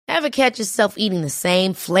Ever catch yourself eating the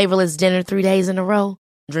same flavorless dinner 3 days in a row?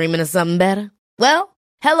 Dreaming of something better? Well,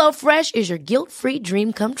 HelloFresh is your guilt-free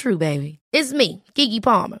dream come true, baby. It's me, Keke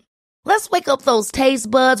Palmer. Let's wake up those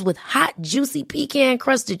taste buds with hot, juicy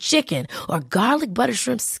pecan-crusted chicken or garlic butter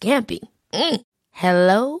shrimp scampi.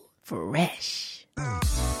 Hello Fresh.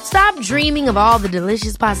 Stop dreaming of all the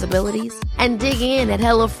delicious possibilities and dig in at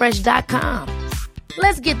HelloFresh.com.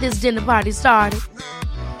 Let's get this dinner party started.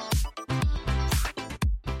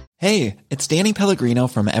 Hey, it's Danny Pellegrino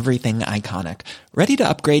from Everything Iconic. Ready to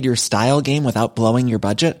upgrade your style game without blowing your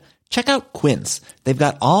budget? Check out Quince. They've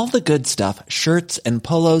got all the good stuff, shirts and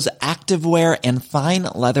polos, activewear, and fine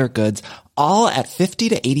leather goods, all at 50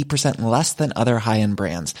 to 80% less than other high-end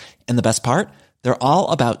brands. And the best part? They're all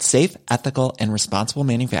about safe, ethical, and responsible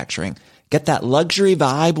manufacturing. Get that luxury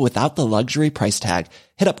vibe without the luxury price tag.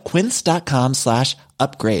 Hit up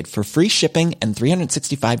quince.com/upgrade for free shipping and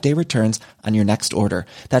 365-day returns on your next order.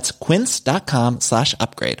 That's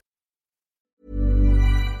quince.com/upgrade.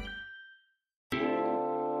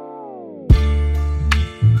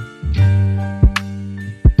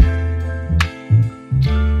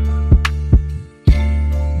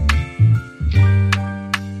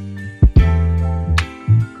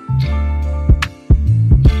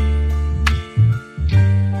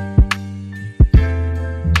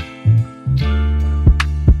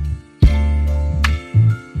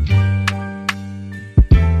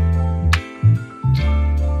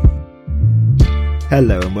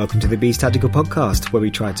 Hello and welcome to the Beast Tactical Podcast, where we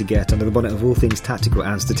try to get under the bonnet of all things tactical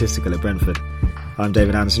and statistical at Brentford. I'm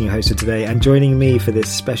David Anderson, your host for today, and joining me for this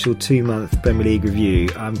special 2-month Premier League review,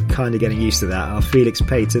 I'm kind of getting used to that, are Felix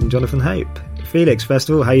Pate and Jonathan Hope. Felix, first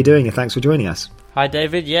of all, how are you doing, and thanks for joining us. Hi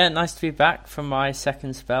David, yeah, nice to be back from my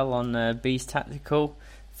second spell on Beast Tactical.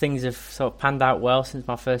 Things have sort of panned out well since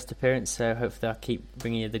my first appearance, so hopefully I'll keep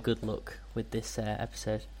bringing you the good luck with this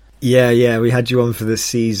episode. Yeah, we had you on for the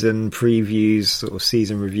season previews, sort of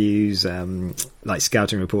season reviews, like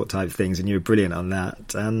scouting report type things, and you were brilliant on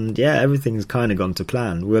that. And yeah, everything's kind of gone to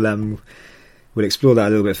plan. We'll explore that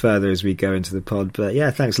a little bit further as we go into the pod. But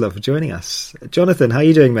yeah, thanks a lot for joining us. Jonathan, how are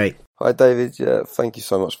you doing, mate? Hi, David. Yeah, thank you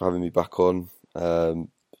so much for having me back on.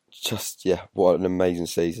 What an amazing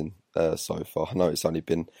season so far. I know it's only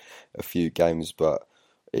been a few games, but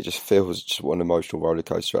it just feels just what an emotional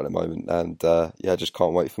rollercoaster at the moment, and I just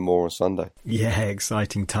can't wait for more on Sunday. Yeah,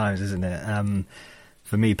 exciting times, isn't it?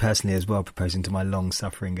 For me personally as well, proposing to my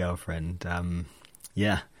long-suffering girlfriend.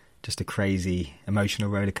 Just a crazy emotional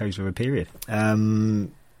rollercoaster of a period.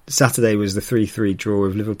 Saturday was the 3-3 draw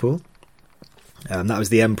with Liverpool. That was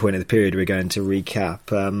the end point of the period we're going to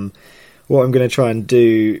recap. What I'm going to try and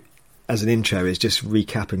do as an intro is just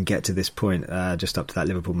recap and get to this point, just up to that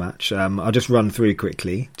Liverpool match. I'll just run through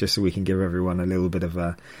quickly, just so we can give everyone a little bit of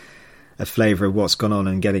a flavour of what's gone on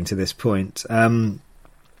and getting to this point.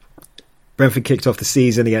 Brentford kicked off the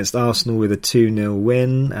season against Arsenal with a 2-0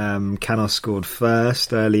 win. Canos scored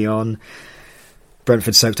first early on.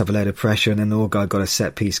 Brentford soaked up a load of pressure, and then Orgard got a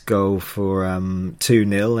set-piece goal for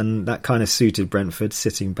 2-0, and that kind of suited Brentford,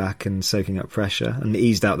 sitting back and soaking up pressure, and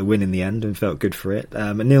eased out the win in the end and felt good for it.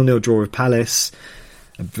 A 0-0 draw with Palace,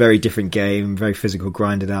 a very different game, very physical,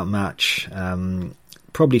 grinded-out match.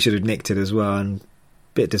 Probably should have nicked it as well, and a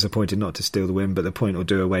bit disappointed not to steal the win, but the point will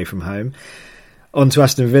do away from home. On to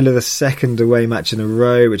Aston Villa, the second away match in a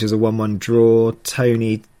row, which is a 1-1 draw.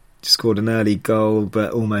 Tony scored an early goal,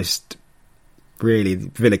 but almost... Really,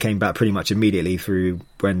 Villa came back pretty much immediately through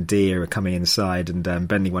Buendia coming inside and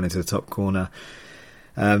bending one into the top corner,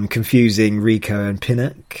 confusing Rico and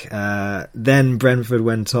Pinnock. Then Brentford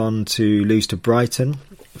went on to lose to Brighton,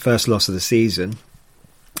 first loss of the season.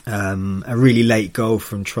 A really late goal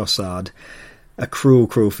from Trossard, a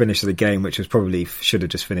cruel finish of the game, which was probably should have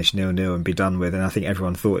just finished 0-0 and be done with, and I think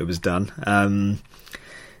everyone thought it was done.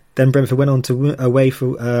 Then Brentford went on to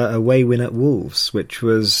away win at Wolves, which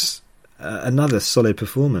was... another solid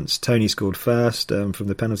performance. Tony scored first from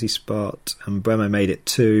the penalty spot, and Bremo made it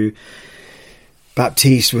 2.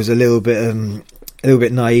 Baptiste was a little bit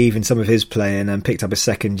naive in some of his playing and picked up a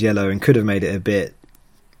second yellow and could have made it a bit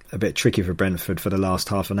tricky for Brentford for the last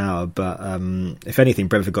half an hour. But if anything,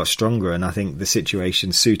 Brentford got stronger, and I think the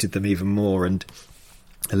situation suited them even more and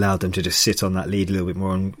allowed them to just sit on that lead a little bit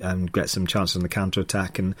more and get some chances on the counter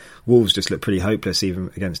attack. And Wolves just looked pretty hopeless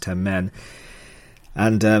even against 10 men.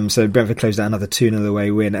 And so Brentford closed out another 2-0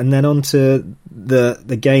 away win. And then on to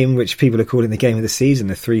the game which people are calling the game of the season,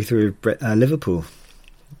 the 3-3 of Liverpool.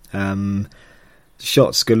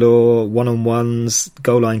 Shots galore, one-on-ones,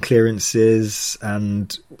 goal line clearances,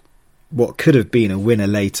 and what could have been a winner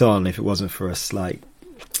late on if it wasn't for a slight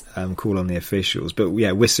call on the officials. But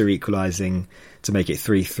yeah, Wisser equalising to make it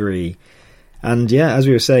 3-3. And yeah, as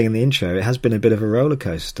we were saying in the intro, it has been a bit of a roller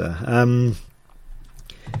coaster.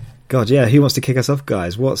 God, yeah, who wants to kick us off,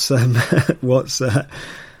 guys? What's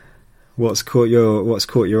caught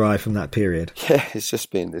your eye from that period? Yeah, it's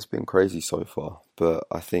been crazy so far. But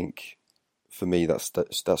I think for me that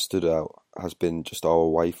stood out has been just our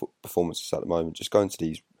away performances at the moment. Just going to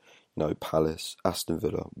these, Palace, Aston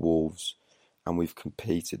Villa, Wolves, and we've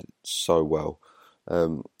competed so well.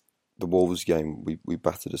 The Wolves game, we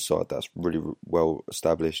battered a side that's really well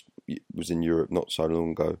established. It was in Europe not so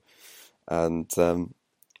long ago, and the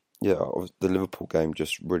Liverpool game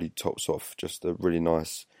just really tops off. Just a really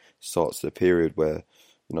nice start to the period where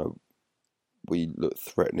we looked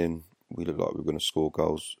threatening. We looked like we were going to score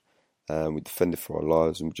goals. We defended for our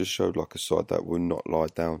lives, and we just showed like a side that will not lie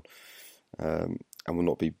down and will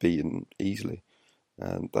not be beaten easily.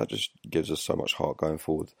 And that just gives us so much heart going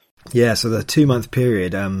forward. Yeah, so the 2-month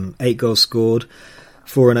period, 8 goals scored,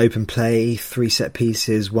 4 in open play, 3 set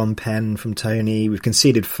pieces, 1 pen from Tony. We've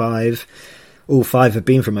conceded 5. All 5 have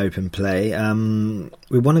been from open play.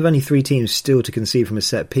 We're one of only 3 teams still to concede from a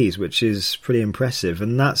set piece, which is pretty impressive.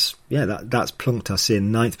 And that's plunked us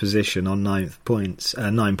in 9th position on 9 points.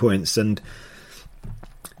 And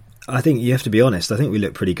I think you have to be honest, I think we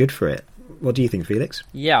look pretty good for it. What do you think, Felix?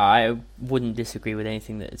 Yeah, I wouldn't disagree with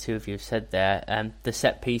anything that the two of you have said there. The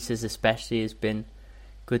set pieces especially has been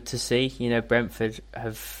good to see. Brentford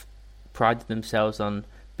have prided themselves on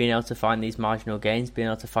being able to find these marginal gains, being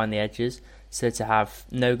able to find the edges. So to have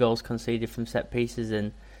no goals conceded from set pieces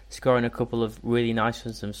and scoring a couple of really nice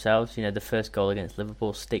ones themselves, the first goal against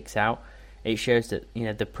Liverpool sticks out. It shows that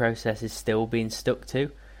the process is still being stuck to.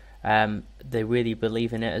 They really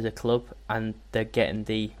believe in it as a club, and they're getting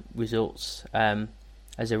the results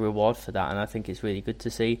as a reward for that, and I think it's really good to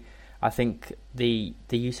see. I think the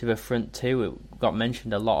use of a front two, it got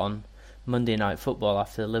mentioned a lot on Monday Night Football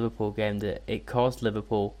after the Liverpool game, that it caused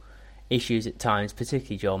Liverpool issues at times,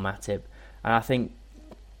 particularly Joel Matip. And I think,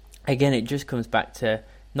 again, it just comes back to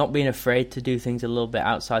not being afraid to do things a little bit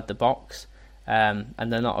outside the box, and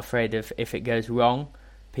they're not afraid of, if it goes wrong,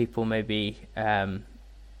 people maybe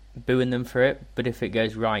booing them for it, but if it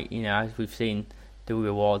goes right, as we've seen, the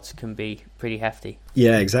rewards can be pretty hefty.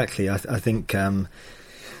 Yeah, exactly. I think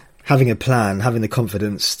having a plan, having the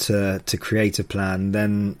confidence to create a plan,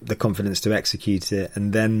 then the confidence to execute it,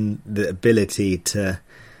 and then the ability to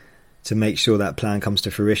make sure that plan comes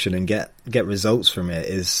to fruition and get results from it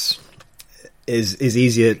is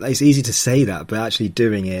easier. It's easy to say that, but actually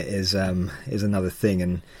doing it is another thing.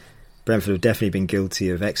 And Brentford have definitely been guilty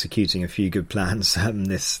of executing a few good plans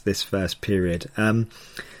this first period. A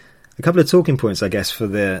couple of talking points, I guess, for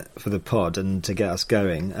the pod and to get us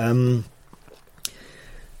going.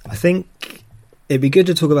 I think it'd be good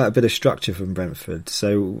to talk about a bit of structure from Brentford.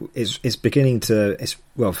 So it's beginning to,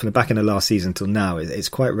 from the back end of last season till now, it's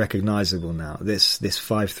quite recognisable now. This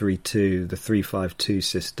 5-3-2, the 3-5-2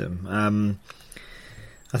 system.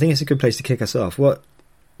 I think it's a good place to kick us off. What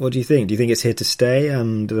do you think? Do you think it's here to stay?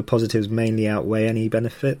 Do the positives mainly outweigh any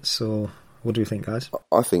benefits, or what do you think, guys?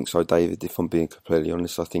 I think so, David. If I'm being completely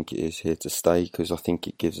honest, I think it is here to stay, because I think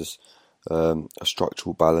it gives us a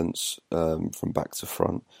structural balance from back to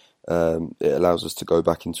front. It allows us to go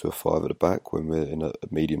back into a 5 at the back when we're in a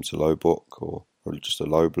medium to low block or just a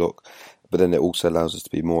low block. But then it also allows us to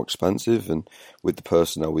be more expansive, and with the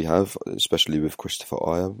personnel we have, especially with Christopher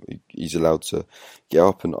Ayer, he's allowed to get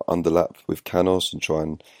up and underlap with Canos and try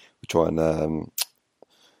and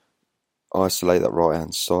isolate that right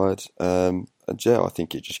hand side. And yeah, I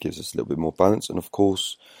think it just gives us a little bit more balance. And of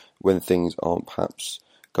course, when things aren't perhaps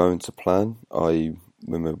going to plan, i.e.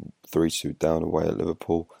 when we're 3-2 down away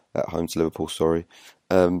at home to Liverpool,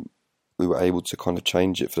 we were able to kind of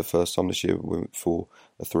change it for the first time this year. We went for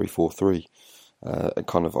a 3-4-3 and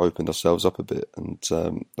kind of opened ourselves up a bit. And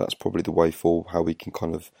that's probably the way for how we can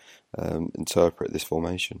kind of interpret this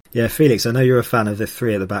formation. Yeah, Felix, I know you're a fan of the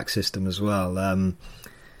 3 at the back system as well. Do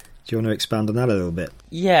you want to expand on that a little bit?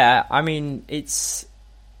 Yeah, I mean, it's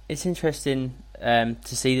interesting to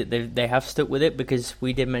see that they have stuck with it, because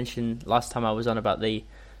we did mention last time I was on about the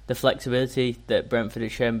flexibility that Brentford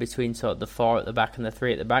has shown between sort of the 4 at the back and the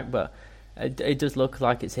 3 at the back, but it does look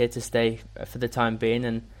like it's here to stay for the time being,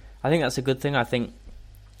 and I think that's a good thing. I think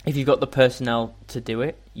if you've got the personnel to do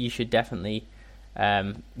it, you should definitely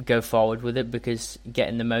go forward with it, because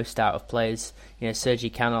getting the most out of players, Sergi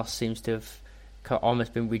Canos seems to have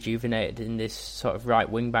almost been rejuvenated in this sort of right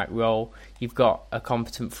wing back role. You've got a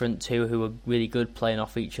competent front two who are really good playing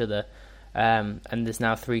off each other, and there's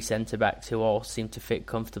now 3 centre backs who all seem to fit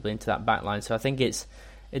comfortably into that back line. So I think it's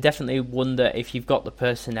I definitely wonder if you've got the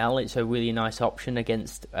personnel. It's a really nice option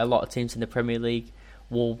against a lot of teams in the Premier League.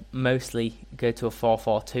 Will mostly go to a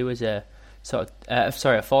 4-4-2 as a sort of a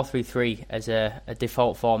 4-3-3 as a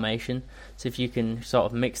default formation. So if you can sort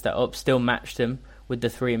of mix that up, still match them with the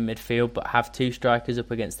three in midfield, but have two strikers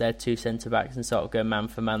up against their two centre backs and sort of go man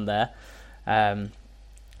for man there. I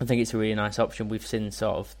think it's a really nice option. We've seen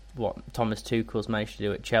sort of what Thomas Tuchel's managed to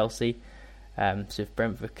do at Chelsea. So if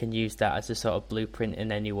Brentford can use that as a sort of blueprint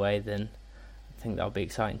in any way, then I think that'll be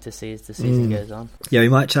exciting to see as the season goes on. Yeah, we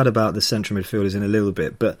might chat about the central midfielders in a little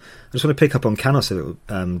bit, but I just want to pick up on Canos a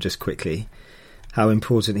little, just quickly, how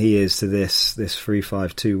important he is to this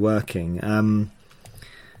 3-5-2 working.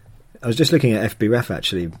 I was just looking at FBref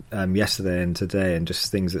actually yesterday and today, and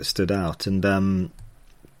just things that stood out. And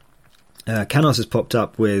Canos has popped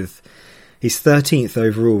up with, he's 13th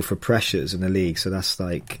overall for pressures in the league, so that's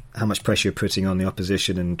like how much pressure you're putting on the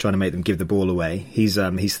opposition and trying to make them give the ball away. He's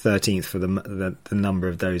 13th for the number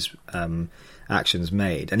of those actions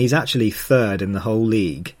made, and he's actually third in the whole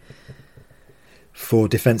league for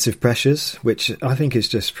defensive pressures, which I think is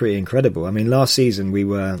just pretty incredible. I mean, last season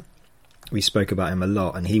we spoke about him a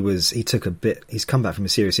lot, and he's come back from a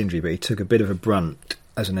serious injury, but he took a bit of a brunt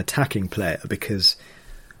as an attacking player because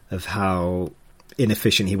of how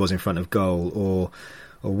inefficient he was in front of goal, or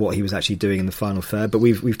what he was actually doing in the final third. But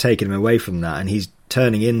we've taken him away from that, and he's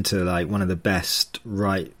turning into like one of the best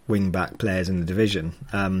right wing back players in the division.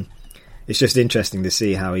 It's just interesting to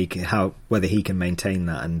see whether he can maintain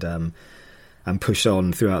that and push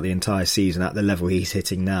on throughout the entire season at the level he's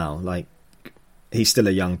hitting now. Like, he's still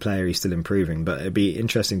a young player, he's still improving, but it'd be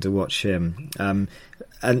interesting to watch him.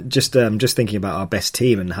 And just thinking about our best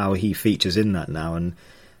team and how he features in that now, and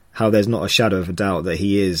how there's not a shadow of a doubt that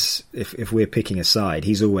he is, if we're picking a side,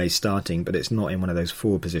 he's always starting, but it's not in one of those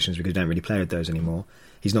forward positions because we don't really play with those anymore.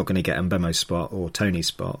 He's not going to get Mbemo's spot or Tony's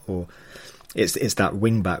spot, or it's that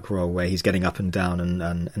wing back role where he's getting up and down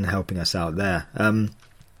and helping us out there.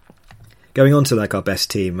 Going on to like our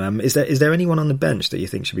best team, is there anyone on the bench that you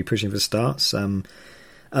think should be pushing for starts?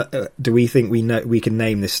 Do we think we can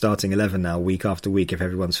name this starting 11 now week after week if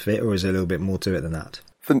everyone's fit, or is there a little bit more to it than that?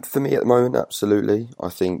 For me at the moment, absolutely. I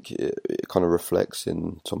think it kind of reflects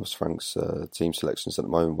in Thomas Frank's team selections at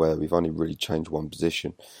the moment, where we've only really changed one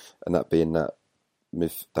position, and that being that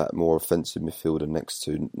more offensive midfielder next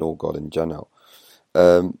to Norgard and Janel.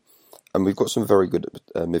 And we've got some very good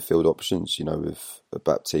midfield options, with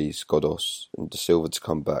Baptiste, Godos and De Silva to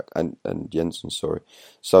come back, and Jensen, sorry.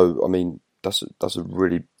 So, I mean, that's a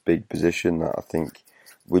really big position that I think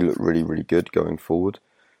we look really, really good going forward.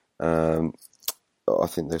 I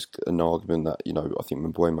think there's an argument that, I think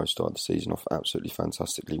Mbeumo started the season off absolutely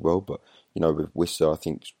fantastically well, but, with Wissa, I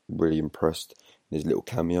think really impressed in his little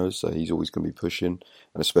cameos, so he's always going to be pushing,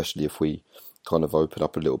 and especially if we kind of open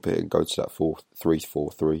up a little bit and go to that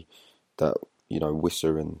 4-3-4-3, that,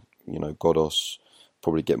 Wissa and, Godos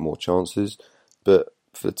probably get more chances. But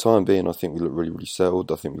for the time being, I think we look really, really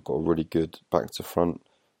settled. I think we've got a really good back-to-front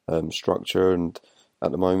structure, and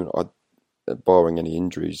at the moment, barring any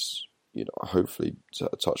injuries, hopefully,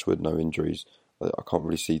 touch wood, no injuries, I can't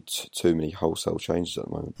really see too many wholesale changes at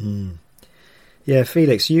the moment. Yeah,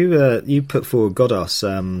 Felix, you put forward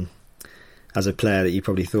Godos as a player that you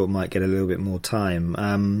probably thought might get a little bit more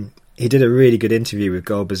time. He did a really good interview with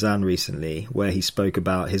Gol Bazan recently, where he spoke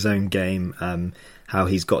about his own game, how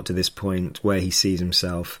he's got to this point, where he sees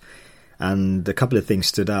himself, and a couple of things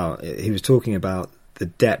stood out. He was talking about the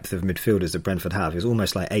depth of midfielders that Brentford have. It's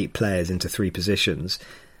almost like 8 players into 3 positions,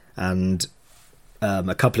 and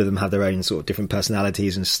a couple of them have their own sort of different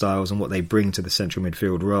personalities and styles and what they bring to the central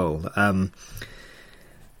midfield role.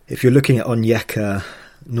 If you're looking at Onyeka,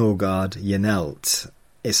 Norgard, Janelt,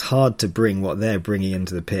 it's hard to bring what they're bringing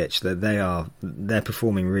into the pitch. That they're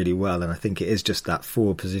performing really well, and I think it is just that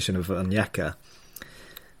forward position of Onyeka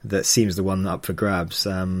that seems the one up for grabs.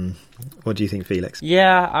 What do you think, Felix?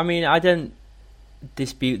 Yeah, I mean, I don't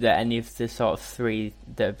dispute that any of the sort of 3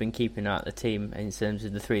 that have been keeping out the team, in terms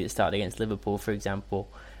of the 3 that started against Liverpool, for example,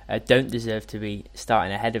 don't deserve to be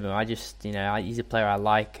starting ahead of him. I just, he's a player I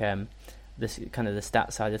like. This kind of the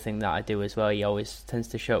stat side of thing that I do as well. He always tends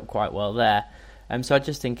to show up quite well there. So I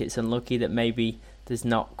just think it's unlucky that maybe there's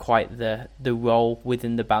not quite the role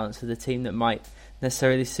within the balance of the team that might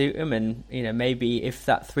necessarily suit him. And maybe if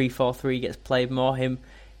that 3-4-3 gets played more, him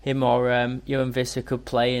or Johan Visser could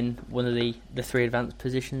play in one of the 3 advanced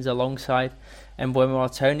positions alongside Mbeumo or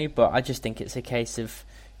Tony. But I just think it's a case of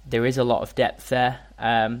there is a lot of depth there,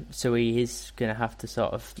 so he is going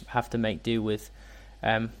to have to make do with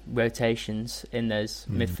rotations in those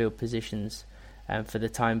midfield positions for the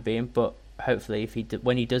time being. But hopefully,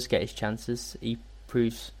 when he does get his chances, he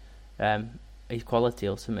proves his quality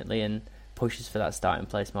ultimately and pushes for that starting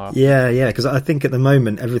place more often. Yeah, because I think at the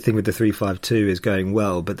moment everything with the 3-5-2 is going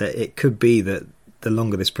well, but that it could be that the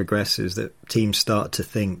longer this progresses, that teams start to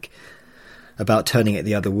think about turning it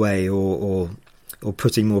the other way or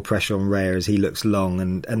putting more pressure on Raya as he looks long,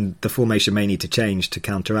 and the formation may need to change to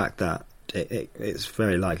counteract that. It's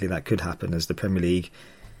very likely that could happen, as the Premier League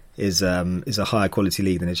is a higher quality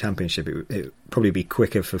league than the Championship. It would probably be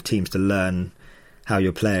quicker for teams to learn how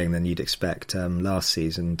you're playing than you'd expect last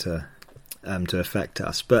season to affect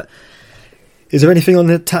us. But is there anything on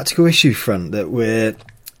the tactical issue front that we're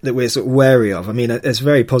sort of wary of? I mean, it's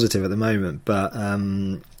very positive at the moment, but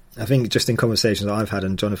I think just in conversations that I've had,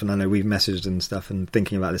 and Jonathan, I know we've messaged and stuff and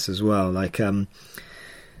thinking about this as well, like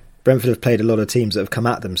Brentford have played a lot of teams that have come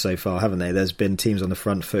at them so far, haven't they? There's been teams on the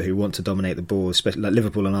front foot who want to dominate the ball, especially like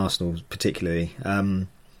Liverpool and Arsenal particularly.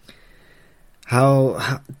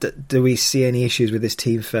 How do we see any issues with this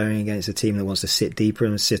team faring against a team that wants to sit deeper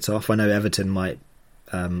and sit off? I know Everton might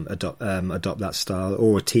adopt that style,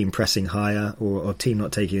 or a team pressing higher, or a team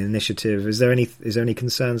not taking initiative. Is there any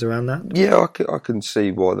concerns around that? Yeah, I can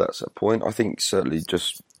see why that's a point. I think certainly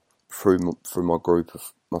just through my group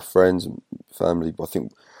of my friends and family, I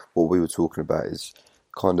think what we were talking about is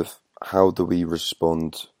kind of how do we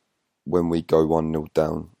respond when we go 1-0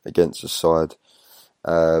 down against a side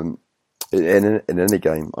in any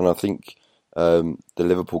game. And I think the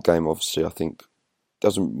Liverpool game, obviously, I think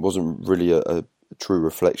wasn't really a true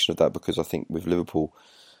reflection of that, because I think with Liverpool,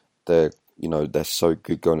 they're so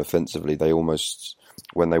good going offensively. They almost,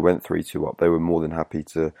 when they went 3-2 up, they were more than happy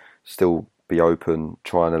to still be open,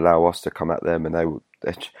 try and allow us to come at them, and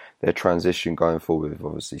their transition going forward with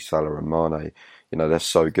obviously Salah and Mane, they're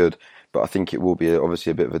so good. But I think it will be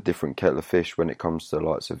obviously a bit of a different kettle of fish when it comes to the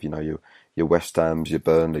likes of your West Hams, your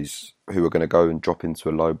Burnleys, who are going to go and drop into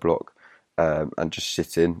a low block and just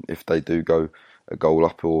sit in if they do go a goal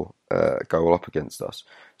up or a goal up against us.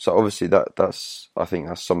 So obviously I think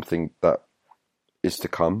that's something that is to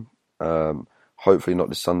come. Hopefully not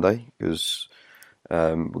this Sunday, because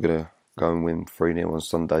we're going to go and win 3-0 on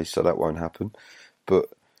Sunday, so that won't happen. But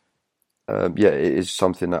it is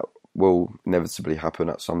something that will inevitably happen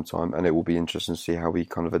at some time, and it will be interesting to see how we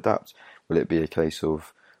kind of adapt. Will it be a case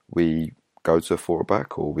of we go to a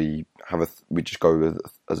 4-back, or we just go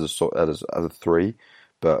as a 3,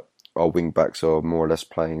 but our wing backs are more or less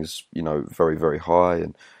playing as very, very high,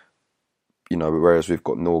 and whereas we've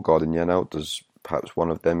got Norgard and Yen out, does perhaps one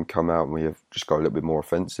of them come out and we just go a little bit more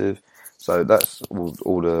offensive? So that's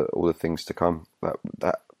all the things to come.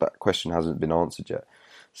 That question hasn't been answered yet,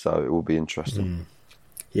 so it will be interesting.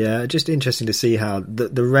 Yeah, just interesting to see how the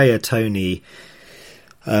Raya Tony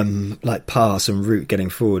pass and route getting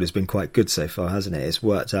forward has been quite good so far, hasn't it? It's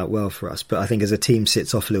worked out well for us. But I think as a team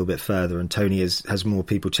sits off a little bit further and Tony has more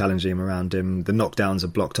people challenging him around him, the knockdowns are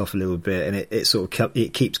blocked off a little bit, and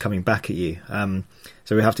it keeps coming back at you.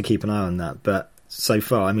 So we have to keep an eye on that. But so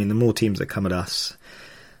far, I mean, the more teams that come at us,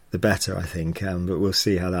 the better, I think. But we'll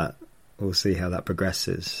see how that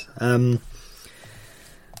progresses.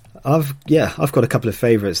 I've got a couple of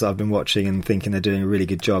favourites that I've been watching and thinking they're doing a really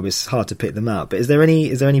good job. It's hard to pick them out, but is there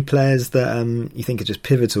any players that you think are just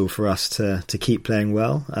pivotal for us to keep playing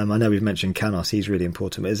well? I know we've mentioned Canos; he's really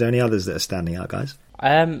important. But is there any others that are standing out, guys?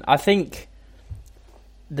 I think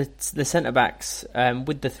the centre backs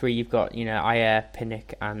with the three you've got, Ayer,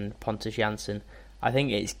 Pinnock, and Pontus Jansson. I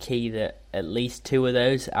think it's key that at least 2 of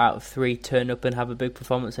those out of 3 turn up and have a big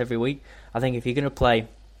performance every week. I think if you're going to play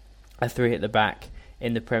a 3 at the back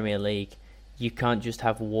in the Premier League, you can't just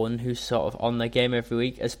have one who's sort of on their game every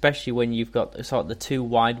week, especially when you've got sort of the 2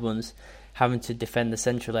 wide ones having to defend the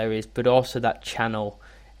central areas, but also that channel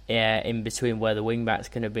in between where the wing back's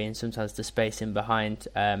going to be, and sometimes the space in behind.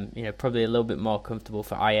 Probably a little bit more comfortable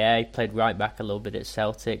for Ayer. He played right back a little bit at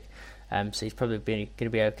Celtic, so he's probably going to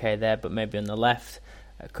be okay there, but maybe on the left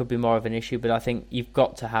it could be more of an issue. But I think you've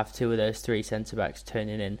got to have 2 of those 3 centre-backs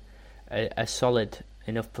turning in a solid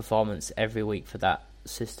enough performance every week for that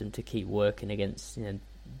system to keep working against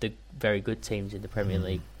the very good teams in the Premier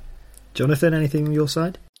League. Jonathan, anything on your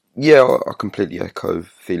side? Yeah, I completely echo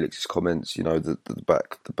Felix's comments. The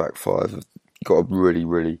back 5 have got to really,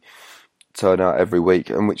 really turn out every week,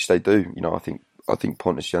 and which they do. I think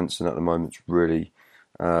Pontus Jansson at the moment is really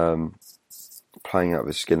playing out of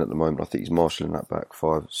his skin at the moment. I think he's marshalling that back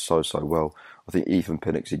 5 so well. I think Ethan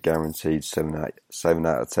Pinnock's a guaranteed 7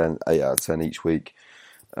 out of 10, 8 out of 10 each week.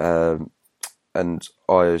 And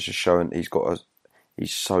Ayer's just showing he's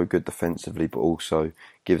so good defensively, but also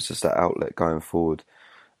gives us that outlet going forward.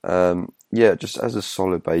 Just as a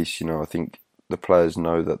solid base, I think the players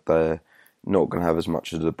know that they're not going to have as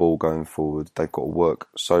much of the ball going forward. They've got to work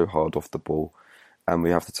so hard off the ball, and we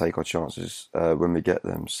have to take our chances when we get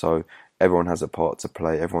them. So everyone has a part to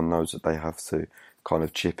play. Everyone knows that they have to kind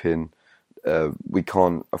of chip in. We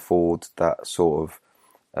can't afford that sort of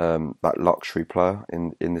that luxury player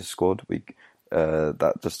in this squad.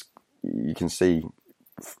 That just, you can see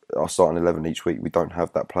our starting 11 each week. We don't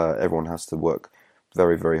have that player. Everyone has to work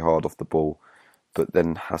very, very hard off the ball, but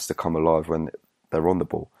then has to come alive when they're on the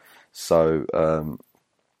ball. So they're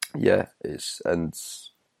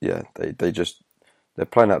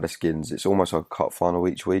playing out their skins. It's almost like a cup final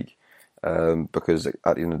each week, because at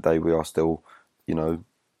the end of the day we are still,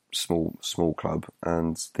 small club,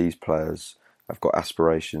 and these players have got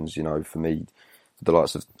aspirations. For me, the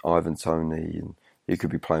likes of Ivan Toney, and he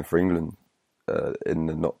could be playing for England in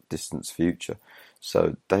the not distant future.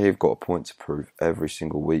 So they've got a point to prove every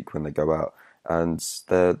single week when they go out, and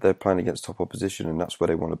they're playing against top opposition, and that's where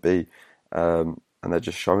they want to be, and they're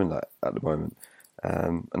just showing that at the moment.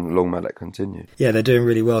 And long may that continue. Yeah, they're doing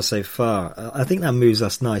really well so far. I think that moves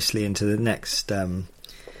us nicely into the next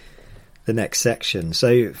section.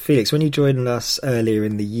 So, Felix, when you joined us earlier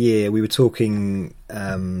in the year, we were talking.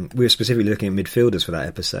 We were specifically looking at midfielders for that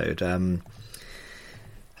episode,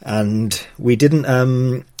 and we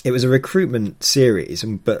didn't. It was a recruitment series,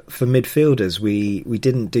 but for midfielders, we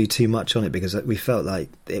didn't do too much on it because we felt like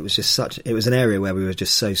it was just it was an area where we were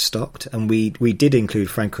just so stocked, and we did include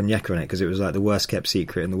Frank Onyeka in it because it was like the worst kept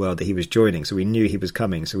secret in the world that he was joining, so we knew he was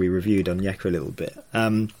coming, so we reviewed Onyeka a little bit.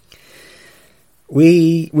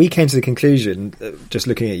 We came to the conclusion, just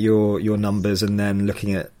looking at your numbers and then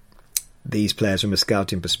looking at these players from a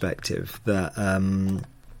scouting perspective, that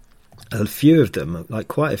a few of them, like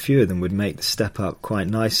quite a few of them, would make the step up quite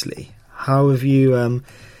nicely. How have you,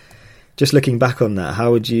 just looking back on that,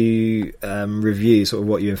 how would you review sort of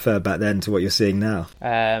what you inferred back then to what you're seeing now?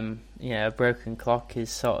 A broken clock is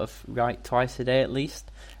sort of right twice a day at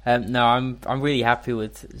least. No, I'm really happy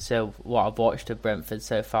with what I've watched of Brentford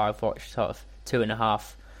so far. I've watched sort of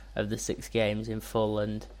 2.5 of the 6 games in full,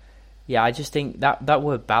 and yeah, I just think that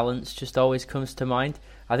word balance just always comes to mind.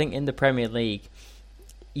 I think in the Premier League,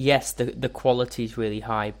 yes, the quality is really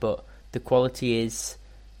high, but the quality is,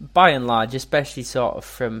 by and large, especially sort of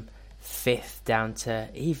from 5th down to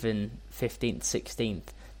even 15th, 16th,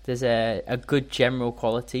 there's a good general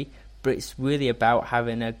quality, but it's really about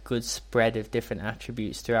having a good spread of different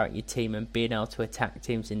attributes throughout your team and being able to attack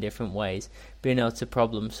teams in different ways, being able to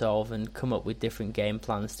problem solve and come up with different game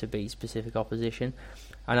plans to beat specific opposition.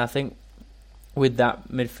 And I think with that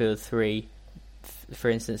midfield three, for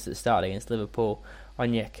instance, that started against Liverpool,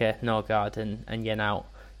 Onyeka, Norgard and Yenalt,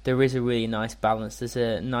 there is a really nice balance. There's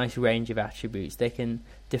a nice range of attributes. They can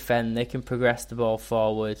defend, they can progress the ball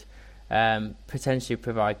forward, potentially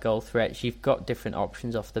provide goal threats. You've got different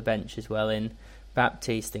options off the bench as well in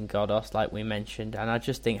Baptiste and Godos, like we mentioned. And I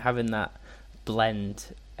just think having that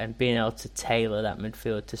blend and being able to tailor that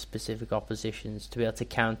midfield to specific oppositions, to be able to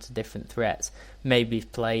counter different threats, maybe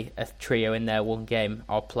play a trio in there one game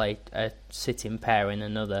or play a sitting pair in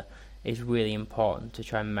another, is really important to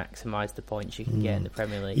try and maximise the points you can get in the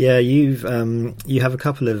Premier League. Yeah, you have a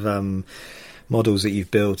couple of models that you've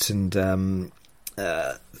built and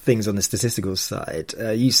things on the statistical side.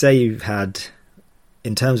 You say you've had,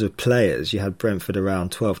 in terms of players, you had Brentford around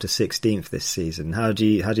 12th to 16th this season. How do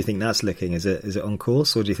you think that's looking? Is it on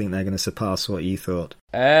course, or do you think they're going to surpass what you thought?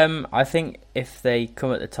 I think if they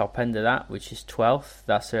come at the top end of that, which is 12th,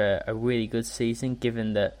 that's a really good season,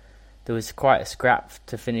 given that there was quite a scrap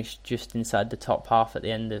to finish just inside the top half at the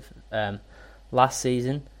end of last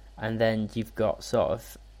season, and then you've got sort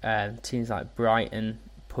of teams like Brighton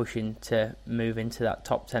pushing to move into that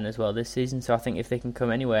top 10 as well this season. So I think if they can come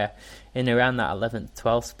anywhere in around that 11th,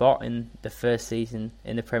 12th spot in the first season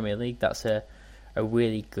in the Premier League, that's a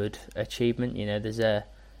really good achievement. The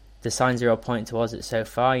signs are all pointing towards it so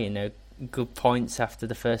far. Good points after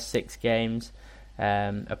the first 6 games.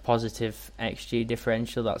 A positive XG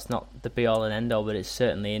differential. That's not the be all and end all, but it's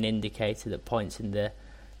certainly an indicator that points in the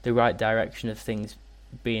right direction of things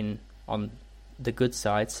being on the good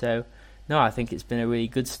side. So no, I think it's been a really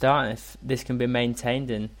good start, and if this can be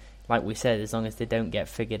maintained, and like we said, as long as they don't get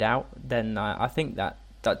figured out, then I think that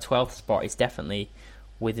 12th spot is definitely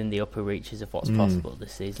within the upper reaches of what's possible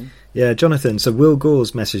this season. Yeah, Jonathan, so Will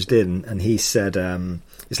Gores messaged in and he said,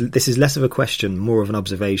 this is less of a question, more of an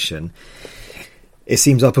observation. It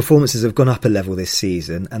seems our performances have gone up a level this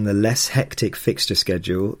season, and the less hectic fixture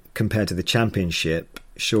schedule compared to the Championship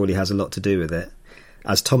surely has a lot to do with it,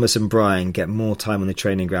 as Thomas and Brian get more time on the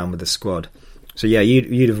training ground with the squad. So yeah,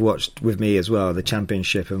 you'd have watched with me as well the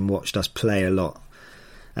Championship and watched us play a lot,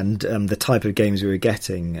 and the type of games we were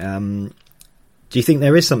getting. Do you think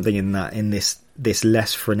there is something in that, in this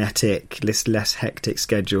less frenetic, this less hectic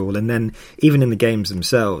schedule, and then even in the games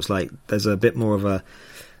themselves, like is there a bit more of a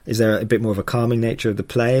calming nature of the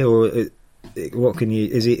play, or what can you?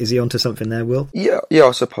 Is he onto something there, Will? Yeah.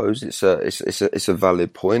 I suppose it's a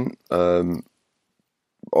valid point.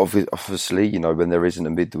 Obviously, you know, when there isn't a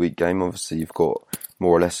midweek game, obviously you've got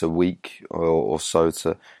more or less a week or so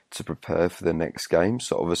to prepare for the next game.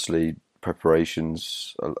 So obviously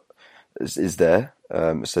preparations is there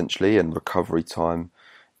essentially, and recovery time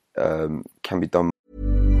can be done.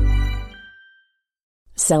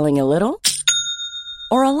 Selling a little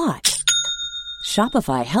or a lot?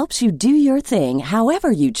 Shopify helps you do your thing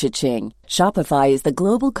however you cha-ching. Shopify is the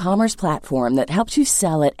global commerce platform that helps you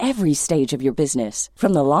sell at every stage of your business.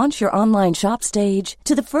 From the launch your online shop stage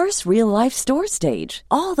to the first real-life store stage,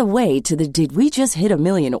 all the way to the did we just hit a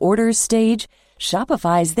million orders stage.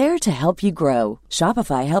 Shopify is there to help you grow.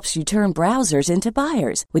 Shopify helps you turn browsers into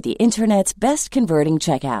buyers with the internet's best converting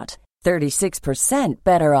checkout. 36%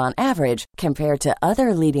 better on average compared to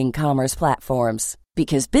other leading commerce platforms.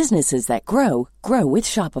 Because businesses that grow with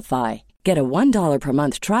Shopify. Get a $1 per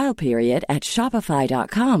month trial period at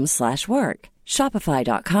shopify.com/work.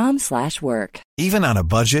 Shopify.com/work. Even on a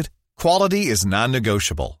budget, quality is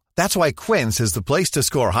non-negotiable. That's why Quince is the place to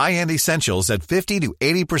score high-end essentials at 50 to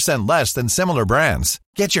 80% less than similar brands.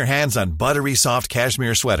 Get your hands on buttery soft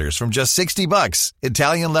cashmere sweaters from just $60,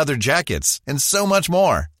 Italian leather jackets, and so much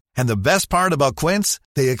more. And the best part about Quince,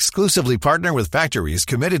 they exclusively partner with factories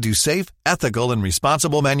committed to safe, ethical, and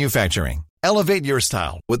responsible manufacturing. Elevate your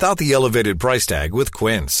style without the elevated price tag with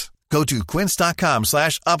Quince. Go to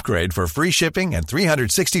quince.com/upgrade for free shipping and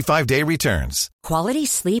 365-day returns. Quality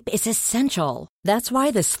sleep is essential. That's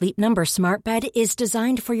why the Sleep Number Smart Bed is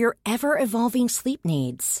designed for your ever-evolving sleep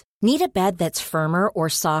needs. Need a bed that's firmer or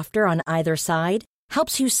softer on either side?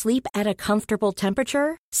 Helps you sleep at a comfortable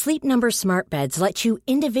temperature? Sleep Number Smart Beds let you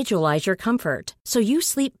individualize your comfort, so you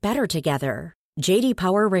sleep better together. J.D.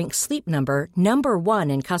 Power ranks Sleep Number number 1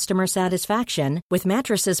 in customer satisfaction with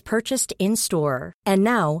mattresses purchased in-store. And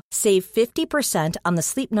now, save 50% on the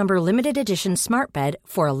Sleep Number Limited Edition Smart Bed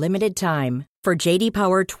for a limited time. For J.D.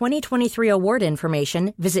 Power 2023 award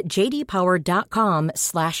information, visit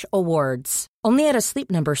jdpower.com/awards. Only at a Sleep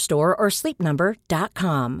Number store or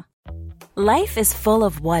sleepnumber.com. Life is full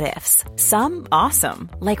of what-ifs. Some awesome,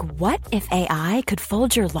 like what if AI could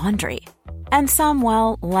fold your laundry? And some,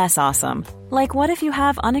 well, less awesome, like what if you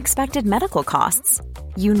have unexpected medical costs?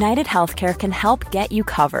 United Healthcare can help get you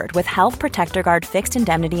covered with Health Protector Guard fixed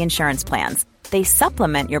indemnity insurance plans. They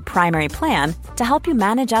supplement your primary plan to help you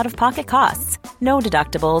manage out-of-pocket costs. No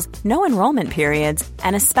deductibles, no enrollment periods,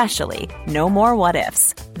 and especially no more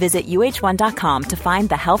what-ifs. Visit uh1.com to find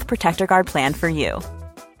the Health Protector Guard plan for you.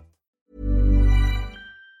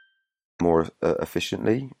 More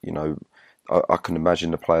efficiently, you know, I can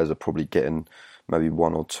imagine the players are probably getting maybe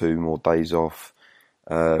 1 or 2 more days off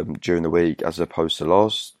during the week, as opposed to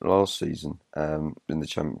last season in the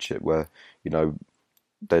Championship, where, you know,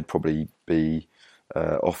 they'd probably be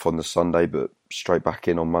off on the Sunday but straight back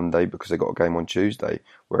in on Monday because they got a game on Tuesday,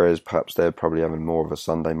 whereas perhaps they're probably having more of a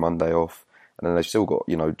Sunday, Monday off, and then they've still got,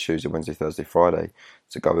 you know, Tuesday, Wednesday, Thursday, Friday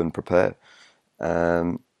to go and prepare.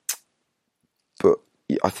 But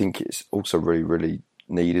I think it's also really, really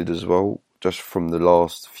needed as well. Just from the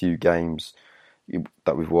last few games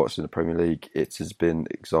that we've watched in the Premier League, it has been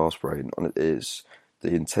exasperating. And it is,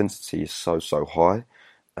 the intensity is so high.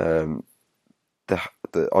 I'd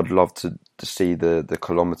love to see the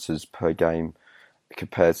kilometres per game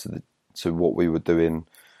compared to what we were doing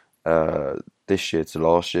this year to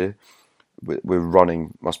last year.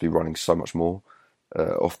 Must be running so much more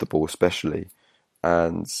off the ball, especially,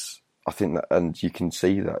 and I think that, and you can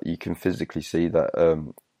physically see that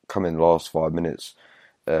coming last 5 minutes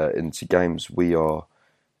into games, we're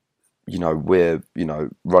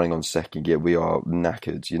running on second gear. We are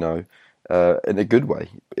knackered, in a good way,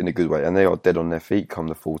 and they are dead on their feet come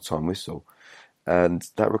the full-time whistle, and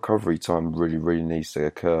that recovery time really, really needs to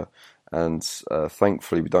occur. And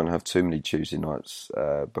thankfully, we don't have too many Tuesday nights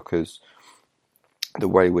because the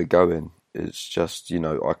way we're going is just,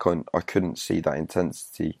 I couldn't see that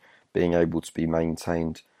intensity being able to be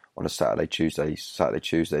maintained on a Saturday Tuesday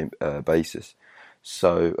basis.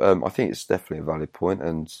 So I think it's definitely a valid point,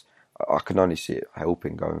 and I can only see it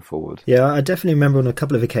helping going forward. Yeah, I definitely remember on a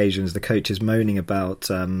couple of occasions the coaches moaning about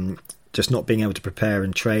just not being able to prepare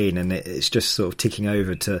and train, and it's just sort of ticking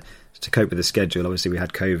over to cope with the schedule. Obviously we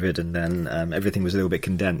had COVID, and then everything was a little bit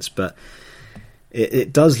condensed, but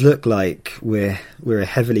it does look like we're a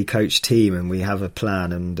heavily coached team and we have a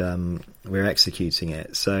plan and we're executing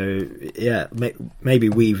it. So yeah, maybe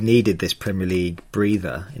we've needed this Premier League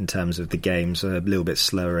breather in terms of the games, a little bit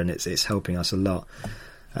slower, and it's helping us a lot.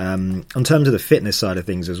 On terms of the fitness side of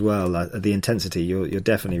things as well, the intensity, you're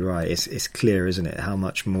definitely right. It's clear, isn't it, how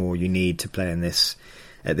much more you need to play in this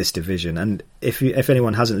at this division. And if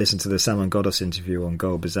anyone hasn't listened to the Salman Ghoddos interview on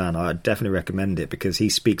Goal Bazan, I'd definitely recommend it, because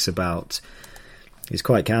he's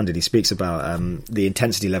quite candid. He speaks about the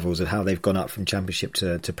intensity levels of how they've gone up from Championship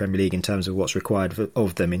to Premier League in terms of what's required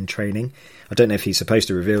of them in training. I don't know if he's supposed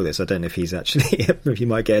to reveal this. I don't know if he's actually, if he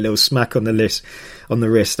might get a little smack on the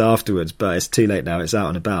wrist afterwards, but it's too late now. It's out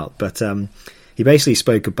and about. But he basically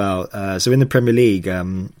spoke about, so in the Premier League,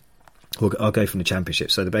 I'll go from the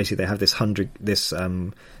Championship. So basically they have this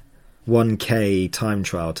 1K time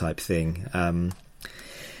trial type thing.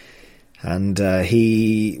 And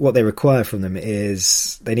what they require from them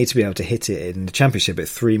is they need to be able to hit it in the Championship at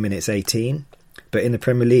 3 minutes 18. But in the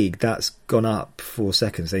Premier League, that's gone up 4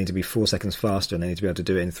 seconds. They need to be 4 seconds faster, and they need to be able to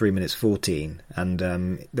do it in 3 minutes 14. And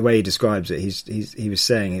the way he describes it, he was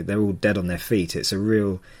saying they're all dead on their feet. It's a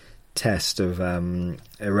real test of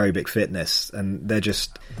aerobic fitness, and they're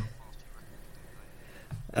just.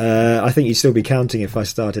 I think you'd still be counting if I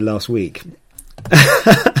started last week.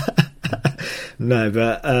 No,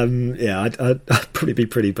 but yeah, I'd probably be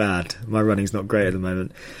pretty bad. My running's not great at the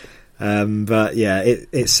moment. But yeah,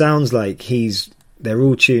 it sounds like they're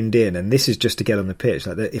all tuned in, and this is just to get on the pitch.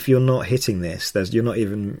 Like, if you're not hitting this, you're not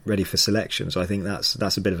even ready for selection. So I think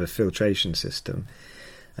that's a bit of a filtration system.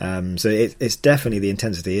 So it's definitely, the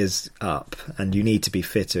intensity is up, and you need to be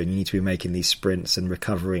fitter, and you need to be making these sprints and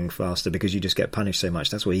recovering faster, because you just get punished so much.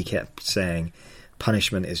 That's what he kept saying.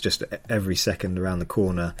 Punishment is just every second around the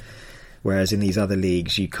corner, whereas in these other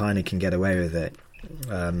leagues you kind of can get away with it.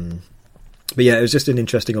 But yeah, it was just an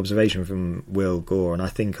interesting observation from Will Gore, and I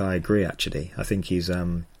think I agree, actually. I think he's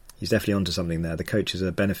definitely onto something there. The coaches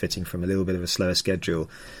are benefiting from a little bit of a slower schedule,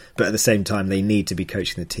 but at the same time they need to be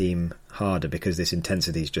coaching the team harder, because this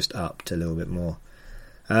intensity is just upped a little bit more.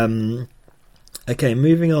 Okay,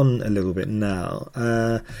 moving on a little bit now.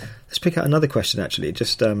 Let's pick out another question, actually,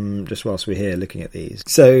 just whilst we're here looking at these.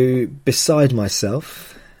 So, beside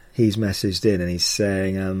myself, he's messaged in and he's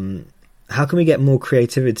saying, how can we get more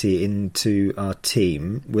creativity into our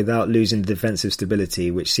team without losing the defensive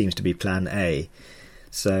stability, which seems to be plan A?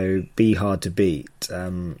 So, be hard to beat.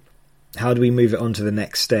 How do we move it on to the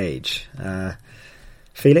next stage?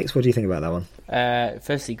 Felix, what do you think about that one?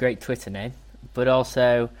 Firstly, great Twitter name, but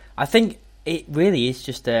also I think it really is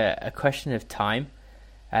just a question of time.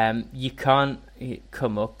 You can't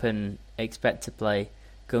come up and expect to play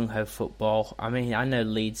gung-ho football. I mean, I know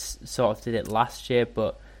Leeds sort of did it last year,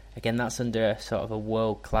 but again, that's under sort of a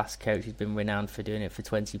world-class coach who's been renowned for doing it for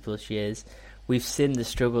 20 plus years. We've seen the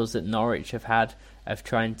struggles that Norwich have had of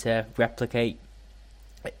trying to replicate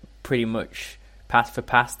pretty much pass for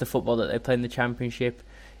pass the football that they play in the Championship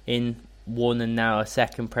in one and now a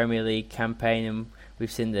second Premier League campaign, and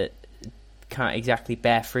we've seen that can't exactly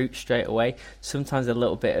bear fruit straight away. Sometimes a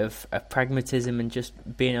little bit of pragmatism and just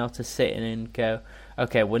being able to sit in and go,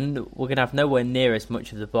 okay, we're going to have nowhere near as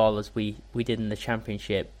much of the ball as we did in the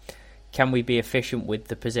Championship. Can we be efficient with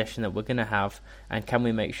the possession that we're going to have, and can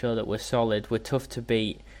we make sure that we're solid, we're tough to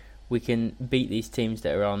beat, we can beat these teams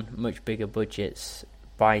that are on much bigger budgets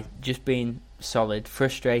by just being solid,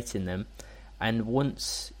 frustrating them. And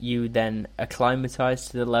once you then acclimatise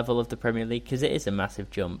to the level of the Premier League, because it is a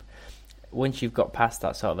massive jump, once you've got past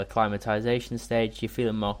that sort of acclimatisation stage, you're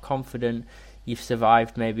feeling more confident, you've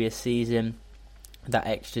survived maybe a season, that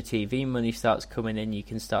extra TV money starts coming in, you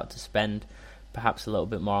can start to spend perhaps a little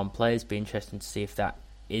bit more on players. Be interesting to see if that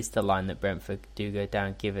is the line that Brentford do go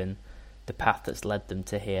down, given the path that's led them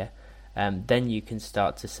to here. Then you can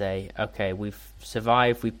start to say, okay, we've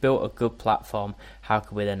survived, we've built a good platform, how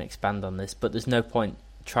can we then expand on this? But there's no point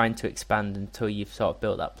trying to expand until you've sort of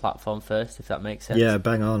built that platform first, if that makes sense. Yeah,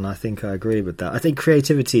 bang on. I think I agree with that. I think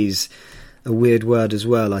creativity's a weird word as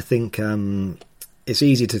well. I think it's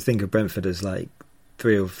easy to think of Brentford as like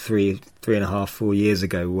 3.5, 4 years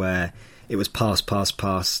ago, where it was pass,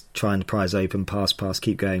 trying to prize open, pass,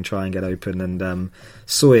 keep going, try and get open. And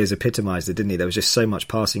Sawyer's epitomised it, didn't he? There was just so much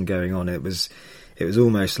passing going on. It was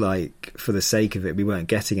almost like for the sake of it, we weren't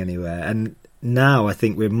getting anywhere. And now I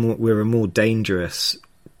think we're a more dangerous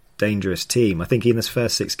team. I think in this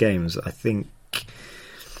first 6 games, I think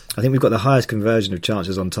we've got the highest conversion of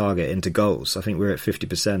chances on target into goals. I think we're at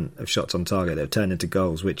 50% of shots on target that have turned into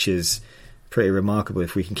goals, which is pretty remarkable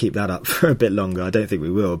if we can keep that up for a bit longer. I don't think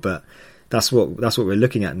we will, but that's what we're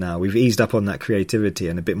looking at now. We've eased up on that creativity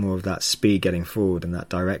and a bit more of that speed getting forward and that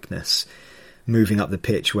directness, moving up the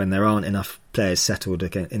pitch when there aren't enough players settled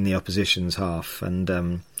in the opposition's half,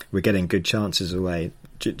 and we're getting good chances away.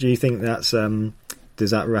 Do you think that's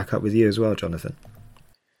does that rack up with you as well, Jonathan?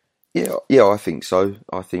 Yeah, I think so.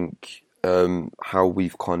 I think how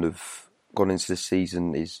we've kind of gone into this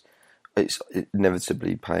season it's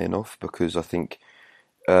inevitably paying off, because I think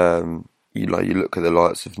you look at the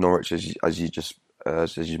likes of Norwich as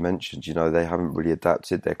you mentioned, they haven't really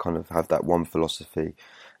adapted. They kind of have that one philosophy,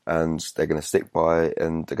 and they're going to stick by it,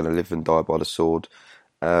 and they're going to live and die by the sword.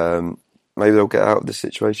 Maybe they'll get out of this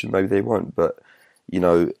situation, maybe they won't. But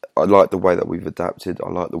I like the way that we've adapted. I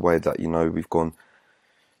like the way that we've gone.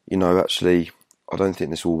 Actually, I don't think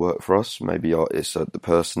this will work for us. Maybe it's the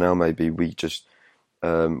personnel. Maybe we just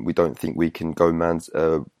we don't think we can go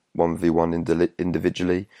 1v1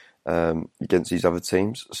 individually against these other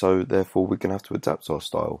teams. So therefore, we're going to have to adapt our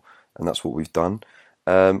style, and that's what we've done.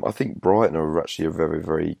 I think Brighton are actually a very,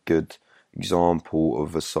 very good example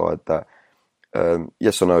of a side that,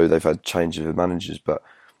 yes, I know they've had change of managers, but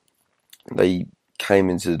they came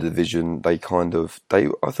into the division. I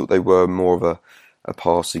thought they were more of a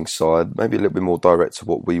passing side, maybe a little bit more direct to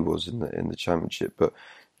what we was in the Championship, but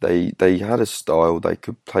they had a style. They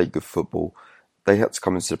could play good football. They had to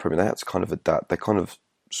come into the Premier. They had to kind of adapt. They kind of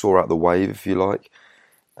saw out the wave, if you like,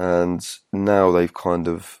 and now they're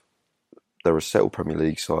a settled Premier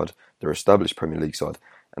League side. They're an established Premier League side,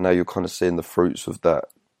 and now you're kind of seeing the fruits of that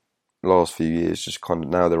last few years. Just kind of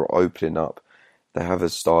now they're opening up. They have a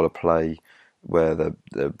style of play where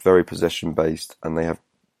they're very possession based, and they're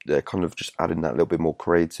kind of just adding that little bit more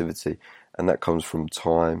creativity, and that comes from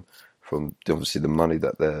time, from obviously the money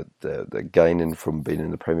that they're gaining from being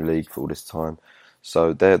in the Premier League for all this time.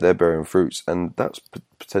 So they're bearing fruits, and that's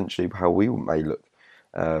potentially how we may look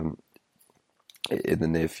in the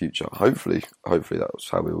near future. Hopefully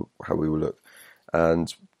that's how we will look,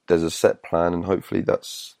 and there's a set plan, and hopefully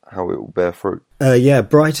that's how it will bear fruit.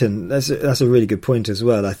 Brighton. That's a really good point as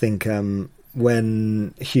well. I think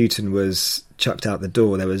when Houghton was chucked out the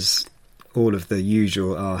door, there was all of the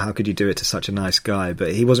usual, how could you do it to such a nice guy?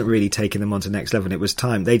 But he wasn't really taking them on to the next level. And it was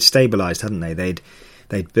time. They'd stabilised, hadn't they? They'd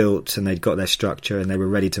built and they'd got their structure, and they were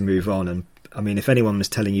ready to move on. And I mean, if anyone was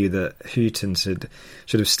telling you that Houghton should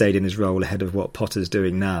have stayed in his role ahead of what Potter's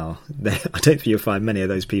doing now, I don't think you'll find many of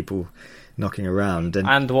those people knocking around.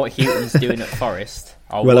 And what Houghton's doing at Forest.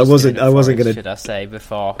 I wasn't going to. Should I say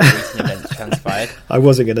before recent events transpired? I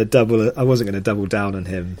wasn't going to double down on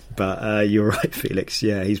him. But you're right, Felix.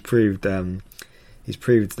 Yeah, he's proved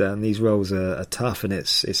that these roles are tough, and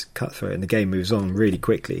it's cutthroat, and the game moves on really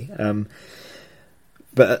quickly.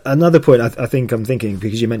 But another point I think I'm thinking,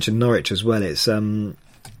 because you mentioned Norwich as well, it's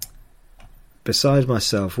besides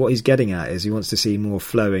myself, what he's getting at is he wants to see more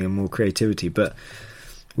flowing and more creativity. But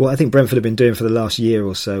what I think Brentford have been doing for the last year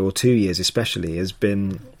or so, or 2 years especially, has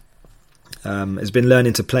been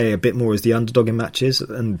learning to play a bit more as the underdog in matches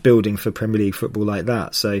and building for Premier League football like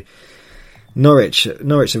that. So Norwich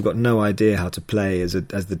have got no idea how to play as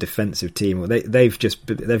the defensive team. They've just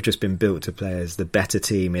been built to play as the better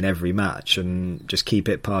team in every match and just keep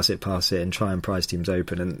it, pass it, and try and prize teams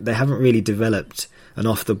open. And they haven't really developed an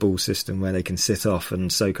off the ball system where they can sit off and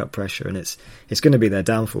soak up pressure. And it's going to be their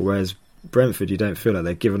downfall. Whereas Brentford, you don't feel like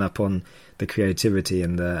they've given up on the creativity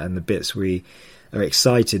and the bits we are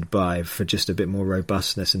excited by for just a bit more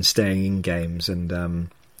robustness and staying in games. And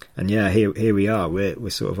yeah, here we are.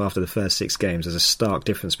 We're sort of after the first 6 games. There's a stark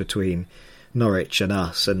difference between Norwich and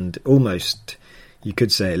us, and almost you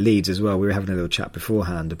could say at Leeds as well. We were having a little chat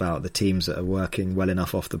beforehand about the teams that are working well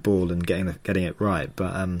enough off the ball and getting it right.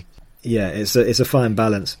 But it's a fine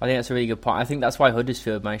balance. I think that's a really good point. I think that's why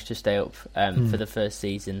Huddersfield managed to stay up for the first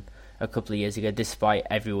season a couple of years ago, despite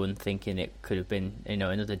everyone thinking it could have been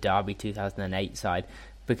another Derby 2008 side,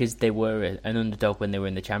 because they were an underdog when they were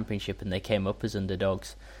in the Championship and they came up as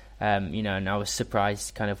underdogs. And I was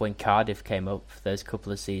surprised kind of when Cardiff came up for those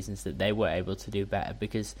couple of seasons that they were able to do better,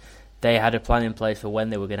 because they had a plan in place for when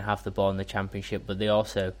they were going to have the ball in the Championship, but they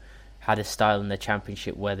also had a style in the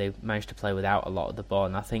Championship where they managed to play without a lot of the ball.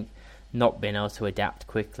 And I think not being able to adapt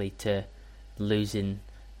quickly to losing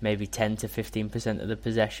maybe 10 to 15% of the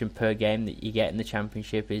possession per game that you get in the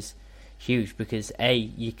Championship is huge, because A,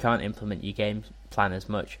 you can't implement your game plan as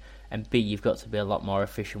much, and B, you've got to be a lot more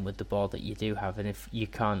efficient with the ball that you do have. And if you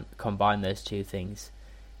can't combine those two things,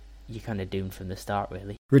 you're kind of doomed from the start,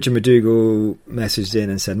 really. Richard McDougall messaged in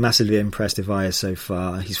and said, massively impressed Ivaya so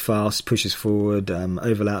far. He's fast, pushes forward,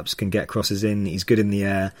 overlaps, can get crosses in. He's good in the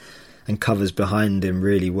air and covers behind him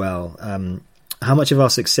really well. how much of our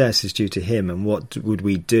success is due to him, and what would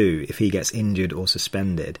we do if he gets injured or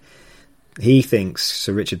suspended?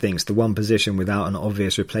 Sir Richard thinks, the one position without an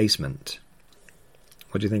obvious replacement.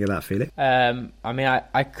 What do you think of that, Felix?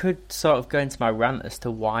 I could sort of go into my rant as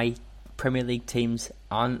to why Premier League teams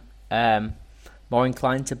aren't more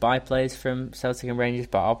inclined to buy players from Celtic and Rangers,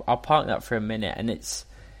 but I'll park that for a minute. And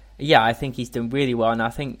I think he's done really well, and I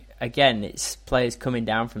think, again, it's players coming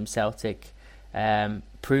down from Celtic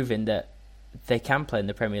proving that they can play in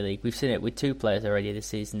the Premier League. We've seen it with 2 players already this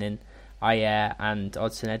season in Ayer and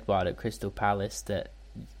Odsonne Edouard at Crystal Palace, that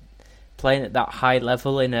playing at that high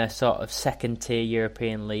level in a sort of second-tier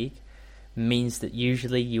European league means that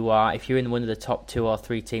usually if you're in one of the top 2 or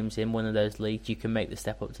 3 teams in one of those leagues, you can make the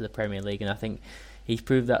step up to the Premier League, and I think he's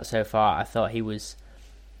proved that so far. I thought he was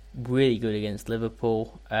really good against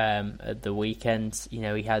Liverpool at the weekend. He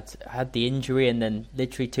had the injury, and then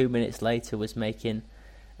literally 2 minutes later was making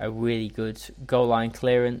a really good goal line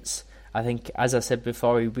clearance. I think, as I said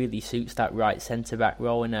before, he really suits that right centre back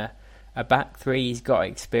role in a back three. He's got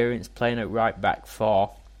experience playing at right back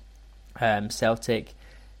for Celtic.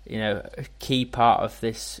 A key part of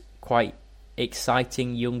this quite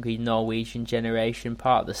exciting younger Norwegian generation,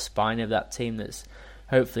 part of the spine of that team that's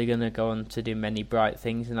hopefully going to go on to do many bright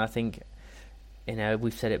things. And I think,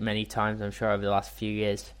 we've said it many times, I'm sure, over the last few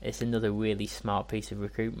years, it's another really smart piece of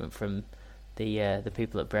recruitment from the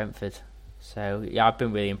people at Brentford. So, yeah, I've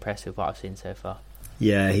been really impressed with what I've seen so far.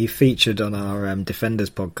 Yeah, he featured on our Defenders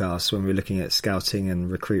podcast when we were looking at scouting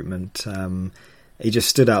and recruitment. He just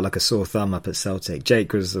stood out like a sore thumb up at Celtic.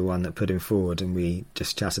 Jake was the one that put him forward, and we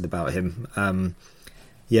just chatted about him.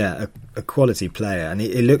 A quality player, and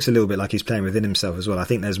it looks a little bit like he's playing within himself as well. I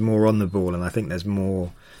think there's more on the ball, and I think there's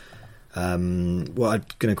more what I'm going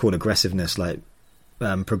to call aggressiveness, like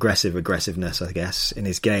progressive aggressiveness, I guess, in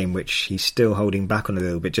his game, which he's still holding back on a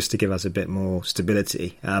little bit just to give us a bit more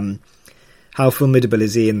stability. How formidable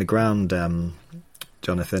is he in the ground,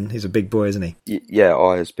 Jonathan? He's a big boy, isn't he? Yeah,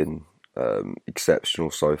 Ayer's been exceptional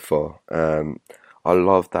so far. I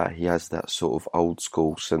love that he has that sort of old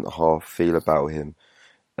school centre-half feel about him.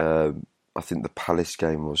 I think the Palace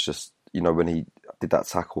game was just, when he did that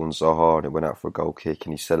tackle on Zaha and it went out for a goal kick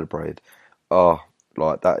and he celebrated.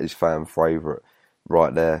 That is fan favourite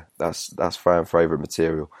right there. That's fan favourite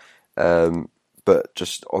material. But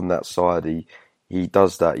just on that side, he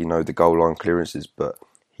does that, the goal line clearances, but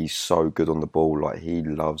he's so good on the ball. Like, he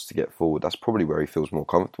loves to get forward. That's probably where he feels more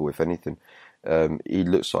comfortable, if anything. He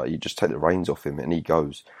looks like you just take the reins off him and he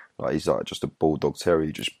goes. Like, he's like just a bulldog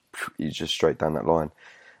terrier. He's just straight down that line.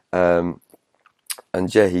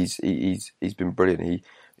 And yeah, he's been brilliant.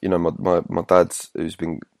 My dad's, who's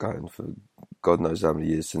been going for God knows how many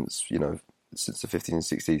years, since the 50s and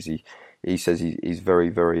 60s, he says he's very,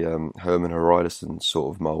 very Herman Hreidarsson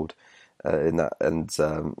sort of mould in that, and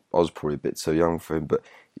I was probably a bit too young for him, but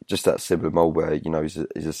just that similar mould where he's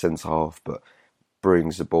a centre half but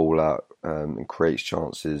brings the ball out and creates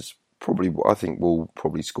chances. Probably, I think, will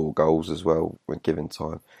probably score goals as well when given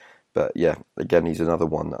time. But yeah, again, he's another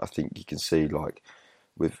one that I think you can see, like,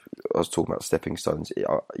 I was talking about stepping stones, it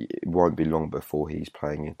won't be long before he's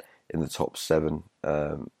playing in the top 7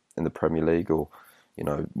 in the Premier League, or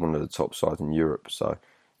one of the top sides in Europe. So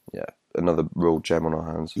yeah, another real gem on our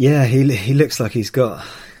hands. Yeah, he looks like he's got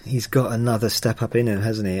another step up in him,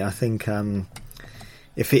 hasn't he? I think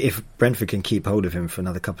if Brentford can keep hold of him for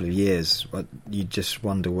another couple of years, you just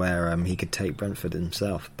wonder where he could take Brentford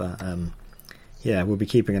himself. But yeah, we'll be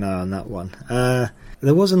keeping an eye on that one.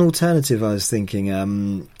 There was an alternative I was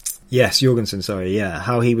thinking. Yes, Jorgensen, sorry, yeah.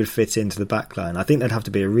 How he would fit into the back line. I think there'd have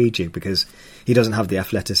to be a rejig because he doesn't have the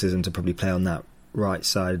athleticism to probably play on that right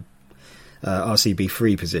side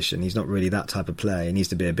RCB3 position. He's not really that type of player. He needs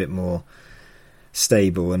to be a bit more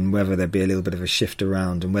stable, and whether there'd be a little bit of a shift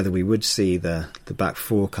around, and whether we would see the back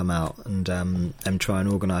four come out and try and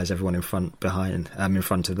organise everyone in front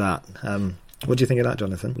of that. What do you think of that,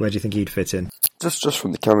 Jonathan? Where do you think he'd fit in? Just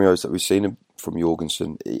from the cameos that we've seen him from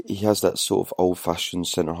Jorgensen, he has that sort of old-fashioned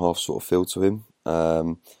centre-half sort of feel to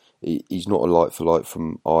him. He's not a light-for-light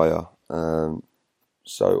from Ayer.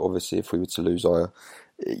 So obviously if we were to lose Ayer,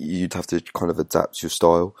 you'd have to kind of adapt your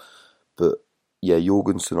style. But yeah,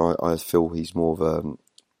 Jorgensen, I feel he's more of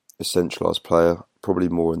a centralised player, probably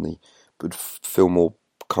would feel more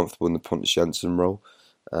comfortable in the Pontus Jansson role,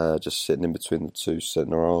 just sitting in between the two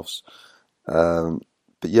centre-halves.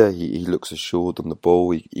 But yeah, he looks assured on the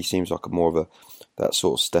ball. He seems like more of that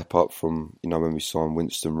sort of step up from when we signed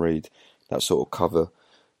Winston Reid, that sort of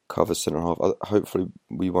cover centre half. Hopefully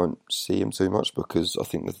we won't see him too much because I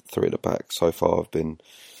think the three at the back so far have been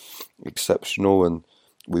exceptional, and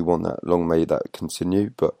we want that. Long may that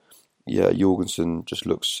continue. But yeah, Jorgensen just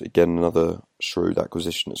looks, again, another shrewd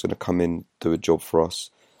acquisition that's going to come in, do a job for us,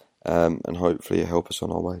 and hopefully help us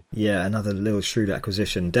on our way. Yeah, another little shrewd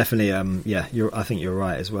acquisition. Definitely, I think you're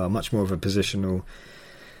right as well. Much more of a positional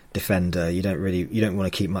defender. You don't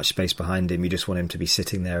want to keep much space behind him. You just want him to be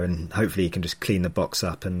sitting there, and hopefully he can just clean the box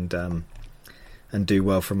up and do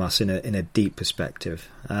well from us in a deep perspective.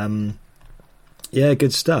 Yeah,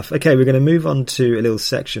 good stuff. Okay, we're going to move on to a little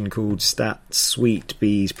section called Stat Sweet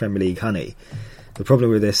Bees Premier League Honey. The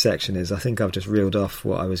problem with this section is I think I've just reeled off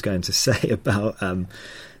what I was going to say about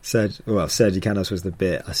Sergi Canos was the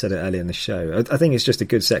bit. I said it earlier in the show. I think it's just a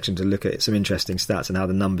good section to look at some interesting stats and how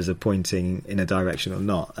the numbers are pointing in a direction or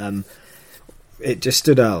not. It just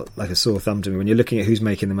stood out like a sore thumb to me when you're looking at who's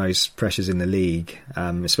making the most pressures in the league,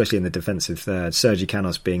 especially in the defensive third. Sergi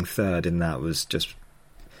Canos being third in that was just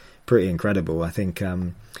pretty incredible. I think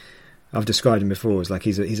I've described him before as like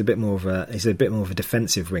he's a bit more of a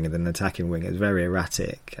defensive winger than an attacking winger. It's very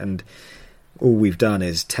erratic, and all we've done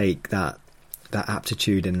is take that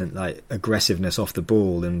aptitude and like aggressiveness off the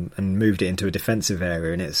ball and moved it into a defensive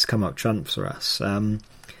area, and it's come up trumps for us.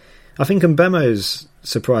 I think Mbemo's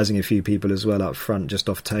surprising a few people as well up front, just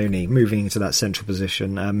off Tony, moving into that central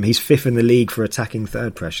position. He's fifth in the league for attacking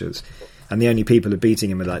third pressures, and the only people who are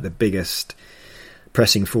beating him are like the biggest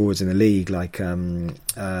pressing forwards in the league, like Danny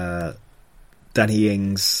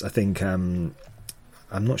Ings. I think I'm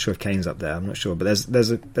not sure if Kane's up there. I'm not sure, but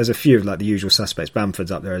there's a few of like the usual suspects.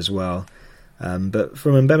 Bamford's up there as well. But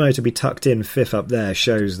from Mbemo to be tucked in fifth up there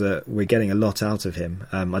shows that we're getting a lot out of him.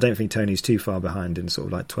 I don't think Tony's too far behind in sort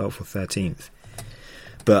of like 12th or 13th.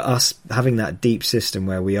 But us having that deep system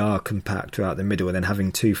where we are compact throughout the middle and then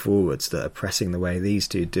having two forwards that are pressing the way these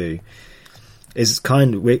two do is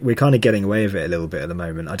we're kind of getting away with it a little bit at the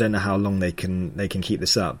moment. I don't know how long they can keep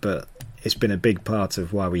this up, but it's been a big part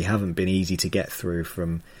of why we haven't been easy to get through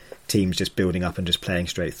from teams just building up and just playing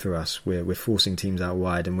straight through us. We're forcing teams out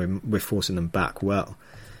wide and we're forcing them back well,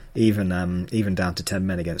 even down to 10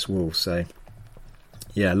 men against Wolves. So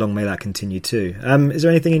yeah, long may that continue too. Is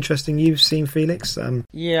there anything interesting you've seen, Felix?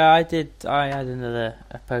 Yeah, I did. I had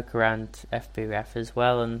a poke around FBref as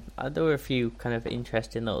well, and there were a few kind of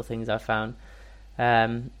interesting little things I found.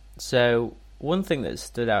 So one thing that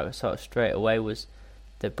stood out sort of straight away was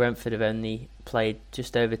that Brentford have only played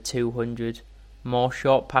just over 200 more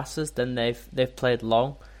short passes than they've played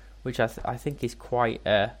long, which I think is quite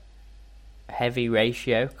a heavy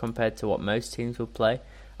ratio compared to what most teams will play.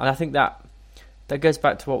 And I think that goes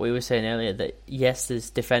back to what we were saying earlier, that yes, there's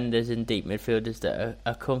defenders and deep midfielders that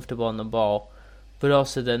are comfortable on the ball, but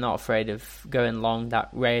also they're not afraid of going long.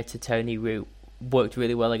 That Raya to Tony route worked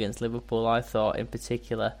really well against Liverpool, I thought, in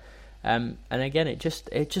particular. And again, it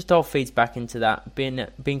just all feeds back into that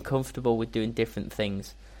being comfortable with doing different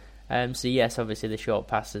things. So yes, obviously the short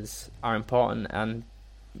passes are important and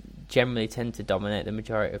generally tend to dominate the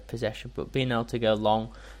majority of possession, but being able to go long,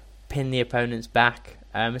 pin the opponents back,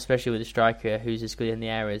 especially with a striker who's as good in the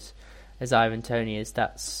air as Ivan Toney is,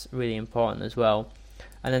 that's really important as well.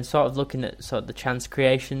 And then sort of looking at sort of the chance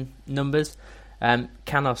creation numbers,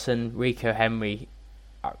 Canos and Rico Henry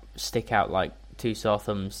stick out like two sore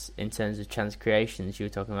thumbs in terms of chance creations. You were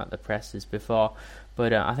talking about the presses before,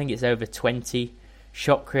 but I think it's over 20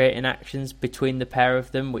 shot creating actions between the pair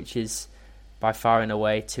of them, which is by far and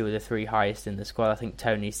away two of the three highest in the squad. I think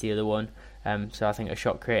Tony's the other one. So I think a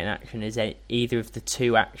shot creating action is either of the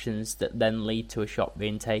two actions that then lead to a shot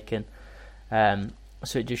being taken.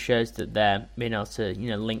 So it just shows that they're being able to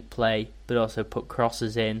link play, but also put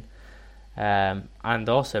crosses in, and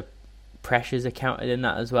also pressures are counted in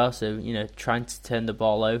that as well. So trying to turn the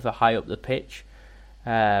ball over high up the pitch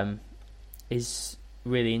is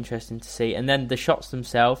really interesting to see. And then the shots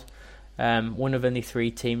themselves, one of only three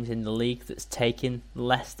teams in the league that's taken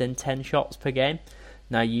less than 10 shots per game.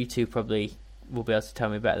 Now you two probably will be able to tell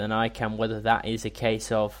me better than I can whether that is a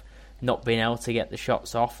case of not being able to get the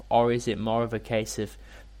shots off, or is it more of a case of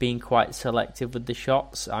being quite selective with the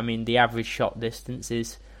shots. I mean, the average shot distance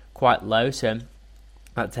is quite low, so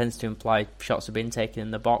that tends to imply shots are being taken in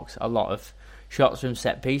the box. A lot of shots from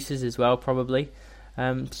set pieces as well, probably.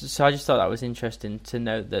 So I just thought that was interesting to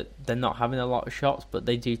note that they're not having a lot of shots, but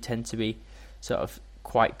they do tend to be sort of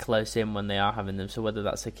quite close in when they are having them. So whether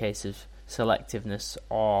that's a case of selectiveness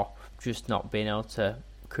or just not being able to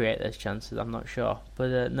create those chances, I'm not sure.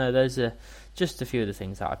 But no, those are just a few of the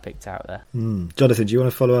things that I picked out there. Jonathan, do you want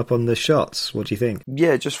to follow up on the shots? What do you think?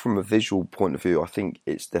 Yeah, just from a visual point of view, I think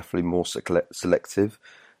it's definitely more selective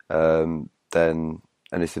than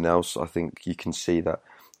anything else. I think you can see that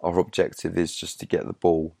our objective is just to get the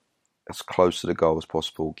ball as close to the goal as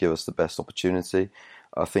possible, give us the best opportunity.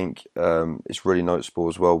 I think it's really noticeable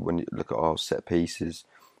as well when you look at our set pieces.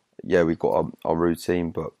 Yeah, we've got our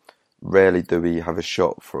routine, but rarely do we have a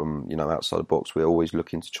shot from outside the box. We're always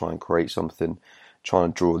looking to try and create something, try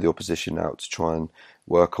and draw the opposition out to try and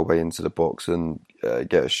work our way into the box and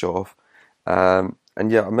get a shot off. And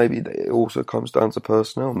yeah, maybe it also comes down to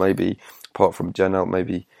personnel. Maybe apart from Jen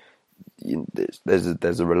maybe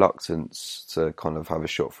there's a reluctance to kind of have a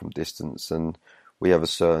shot from distance, and we have a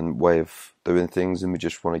certain way of doing things, and we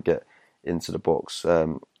just want to get into the box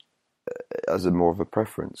as a more of a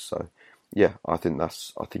preference. So yeah, I think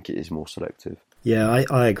it is more selective. Yeah,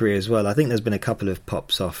 I agree as well. I think there's been a couple of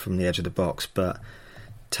pops off from the edge of the box, but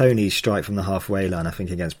Tony's strike from the halfway line, I think,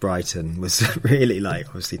 against Brighton was really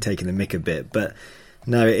obviously taking the mick a bit. But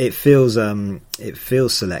no, it feels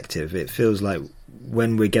selective. It feels like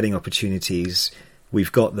when we're getting opportunities,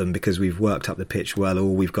 we've got them because we've worked up the pitch well,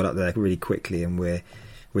 or we've got up there really quickly, and we're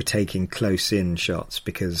taking close in shots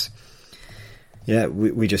because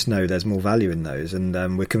we just know there's more value in those,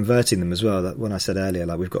 and we're converting them as well. When I said earlier,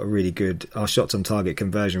 we've got a really good, our shots on target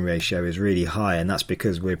conversion ratio is really high, and that's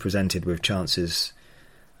because we're presented with chances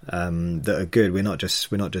that are good. We're not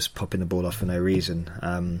just popping the ball off for no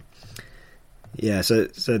reason.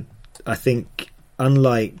 So I think,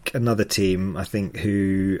 unlike another team, I think,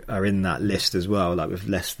 who are in that list as well, with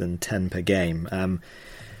less than 10 per game,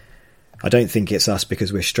 I don't think it's us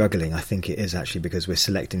because we're struggling. I think it is actually because we're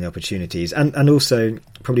selecting the opportunities. And also,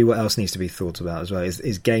 probably what else needs to be thought about as well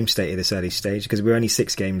is game state at this early stage, because we're only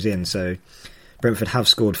 6 games in, so Brentford have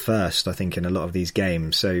scored first, I think, in a lot of these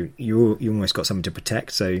games. So you almost got something to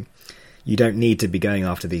protect, so you don't need to be going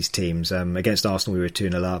after these teams. Against Arsenal, we were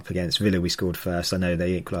 2-0 up. Against Villa, we scored first. I know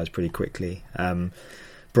they equalised pretty quickly.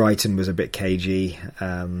 Brighton was a bit cagey.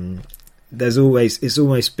 It's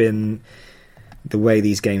almost been the way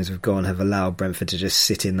these games have gone have allowed Brentford to just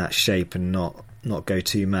sit in that shape and not go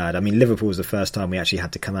too mad. I mean, Liverpool was the first time we actually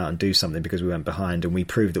had to come out and do something because we went behind, and we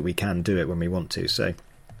proved that we can do it when we want to. So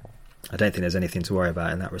I don't think there's anything to worry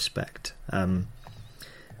about in that respect.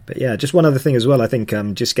 But yeah, just one other thing as well. I think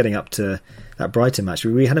just getting up to that Brighton match,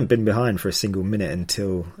 we hadn't been behind for a single minute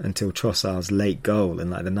until Trossard's late goal in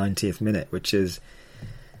the 90th minute, which is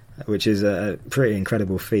a pretty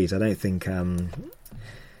incredible feat. I don't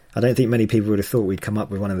think many people would have thought we'd come up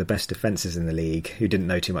with one of the best defences in the league who didn't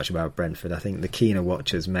know too much about Brentford. I think the keener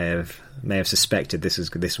watchers may have suspected this was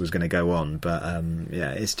going to go on, but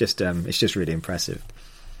it's just really impressive.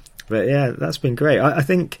 But yeah, that's been great. I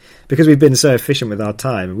think because we've been so efficient with our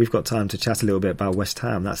time, we've got time to chat a little bit about West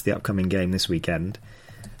Ham. That's the upcoming game this weekend.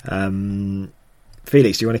 Felix,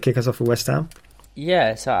 do you want to kick us off with West Ham?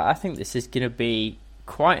 Yeah, so I think this is going to be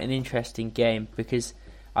quite an interesting game because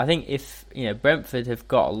I think if Brentford have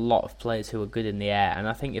got a lot of players who are good in the air, and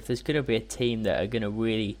I think if there's going to be a team that are going to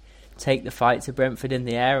really take the fight to Brentford in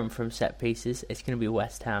the air and from set pieces, it's going to be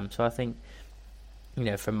West Ham. So I think,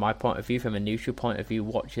 from my point of view, from a neutral point of view,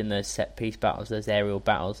 watching those set piece battles, those aerial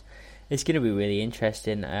battles, it's going to be really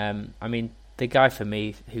interesting. I mean, the guy for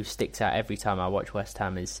me who sticks out every time I watch West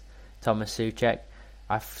Ham is Thomas Souček.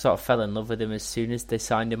 I sort of fell in love with him as soon as they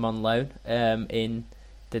signed him on loan in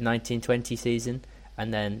the 1920 season,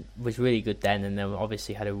 and then was really good then, and then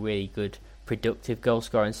obviously had a really good, productive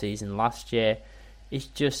goal-scoring season last year. It's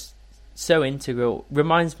just so integral.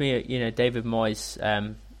 Reminds me of, David Moyes,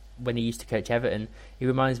 when he used to coach Everton. He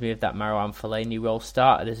reminds me of that Marouane Fellaini role.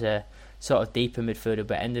 Started as a sort of deeper midfielder,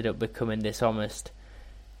 but ended up becoming this almost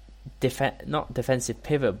not defensive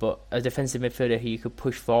pivot, but a defensive midfielder who you could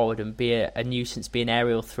push forward and be a nuisance, be an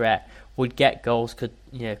aerial threat, would get goals, could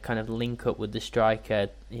kind of link up with the striker,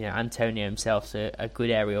 Antonio himself, so a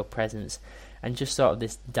good aerial presence, and just sort of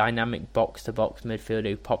this dynamic box-to-box midfielder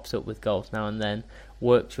who pops up with goals now and then,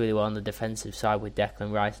 works really well on the defensive side with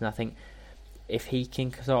Declan Rice, and I think if he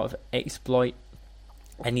can sort of exploit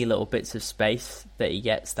any little bits of space that he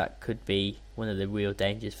gets, that could be one of the real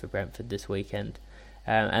dangers for Brentford this weekend.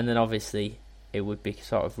 And then obviously it would be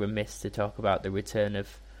sort of remiss to talk about the return of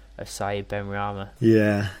Saïd Benrahma.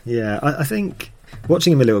 Yeah. I think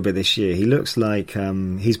watching him a little bit this year, he looks like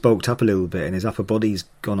he's bulked up a little bit and his upper body's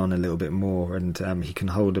gone on a little bit more, and he can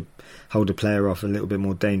hold a player off a little bit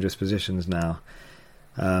more dangerous positions now.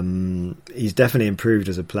 He's definitely improved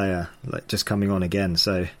as a player, just coming on again.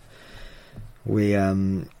 So we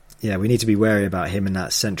need to be wary about him in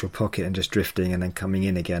that central pocket and just drifting and then coming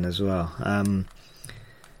in again as well.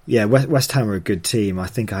 West Ham are a good team. I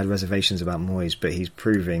think I had reservations about Moyes, but he's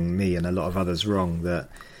proving me and a lot of others wrong that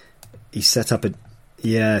he set up a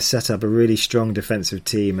really strong defensive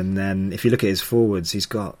team. And then if you look at his forwards, he's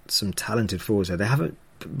got some talented forwards there. They haven't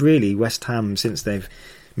really, West Ham, since they've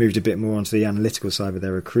moved a bit more onto the analytical side with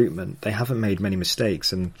their recruitment, they haven't made many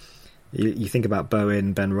mistakes. And you think about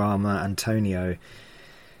Bowen, Benrahma, Antonio.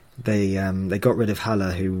 They got rid of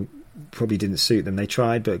Haller, who probably didn't suit them. They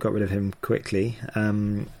tried, but got rid of him quickly.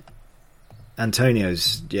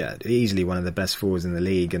 Antonio's easily one of the best forwards in the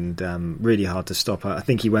league, and really hard to stop. I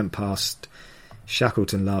think he went past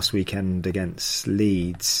Shackleton last weekend against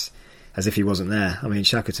Leeds as if he wasn't there. I mean,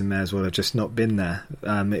 Shackleton may as well have just not been there.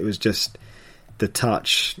 It was just the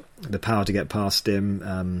touch, the power to get past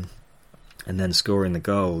him, and then scoring the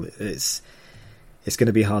goal. It's going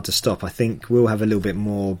to be hard to stop. I think we'll have a little bit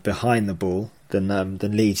more behind the ball than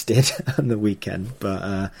Leeds did on the weekend,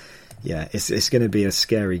 but it's going to be a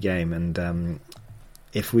scary game. And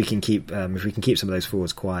if we can keep some of those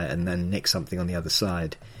forwards quiet and then nick something on the other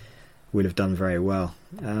side, we'll have done very well.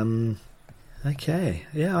 Okay,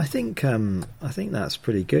 yeah, I think that's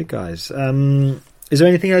pretty good, guys. Is there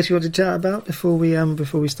anything else you want to chat about before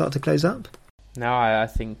we start to close up? No, I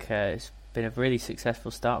think it's been a really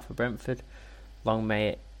successful start for Brentford. Long may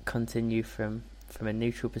it continue from a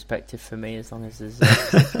neutral perspective for me, as long as there's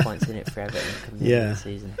 6 points in it for Everton coming into the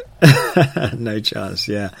season. No chance,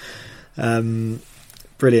 yeah.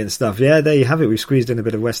 Brilliant stuff. Yeah, there you have it. We've squeezed in a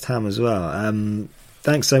bit of West Ham as well.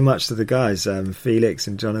 Thanks so much to the guys, Felix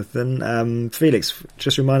and Jonathan. Felix,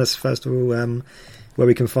 just remind us first of all where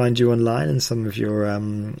we can find you online and some of your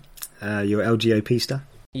LGOP stuff.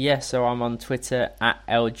 Yeah, so I'm on Twitter at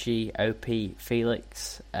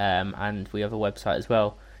LGOPFelix, and we have a website as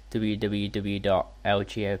well,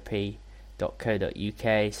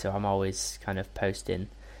 www.lgop.co.uk. So I'm always kind of posting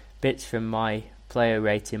bits from my player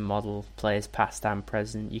rating model, players past and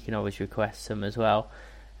present. You can always request some as well.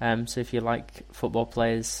 So if you like football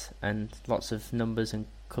players and lots of numbers and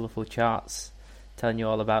colourful charts telling you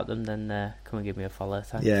all about them, then come and give me a follow.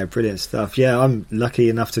 Thanks. Yeah, brilliant stuff. Yeah, I'm lucky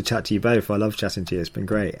enough to chat to you both. I love chatting to you. It's been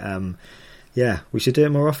great. We should do it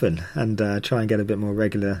more often and try and get a bit more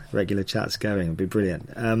regular chats going. It'd be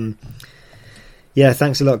brilliant.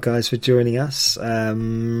 Thanks a lot, guys, for joining us.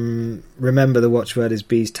 Remember, the watchword is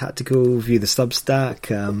Bees Tactical. View the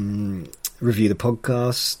Substack. Review the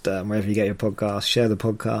podcast wherever you get your podcasts. Share the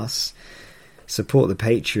podcasts. Support the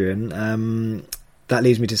Patreon. That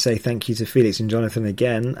leaves me to say thank you to Felix and Jonathan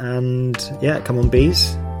again. And come on,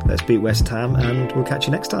 Bees. Let's beat West Ham, and we'll catch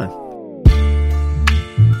you next time.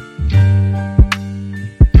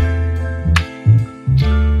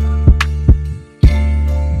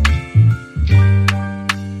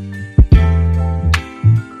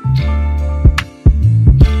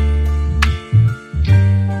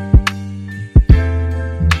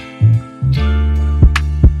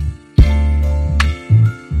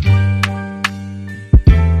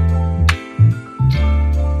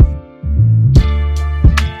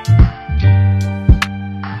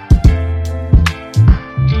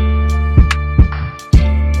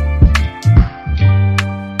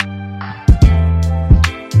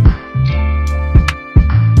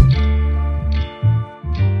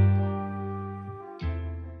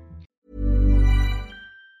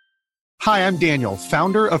 Hi, I'm Daniel,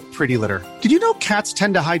 founder of Pretty Litter. Did you know cats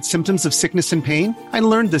tend to hide symptoms of sickness and pain? I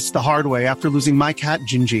learned this the hard way after losing my cat,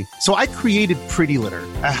 Gingy. So I created Pretty Litter,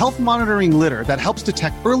 a health monitoring litter that helps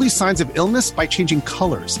detect early signs of illness by changing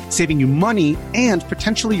colors, saving you money and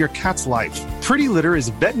potentially your cat's life. Pretty Litter is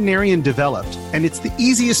veterinarian developed, and it's the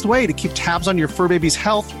easiest way to keep tabs on your fur baby's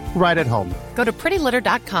health right at home. Go to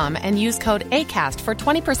prettylitter.com and use code ACAST for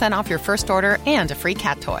 20% off your first order and a free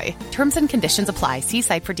cat toy. Terms and conditions apply. See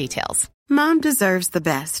site for details. Mom deserves the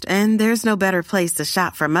best, and there's no better place to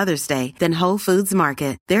shop for Mother's Day than Whole Foods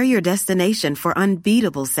Market. They're your destination for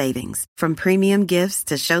unbeatable savings, from premium gifts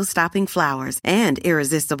to show-stopping flowers and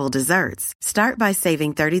irresistible desserts. Start by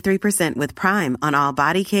saving 33% with Prime on all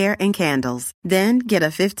body care and candles. Then get a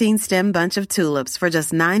 15-stem bunch of tulips for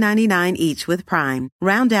just $9.99 each with Prime.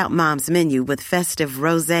 Round out Mom's menu with festive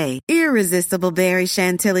rosé, irresistible berry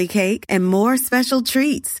chantilly cake, and more special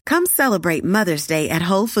treats. Come celebrate Mother's Day at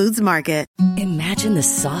Whole Foods Market. Imagine the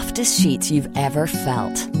softest sheets you've ever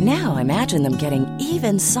felt. Now imagine them getting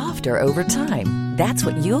even softer over time. That's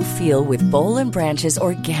what you'll feel with Boll & Branch's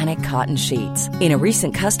organic cotton sheets. In a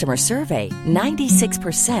recent customer survey,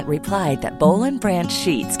 96% replied that Boll & Branch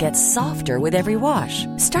sheets get softer with every wash.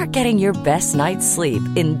 Start getting your best night's sleep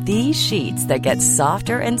in these sheets that get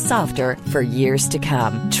softer and softer for years to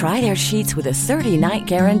come. Try their sheets with a 30-night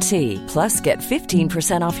guarantee. Plus, get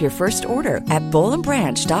 15% off your first order at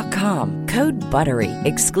bollandbranch.com. Code BUTTERY.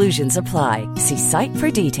 Exclusions apply. See site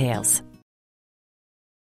for details.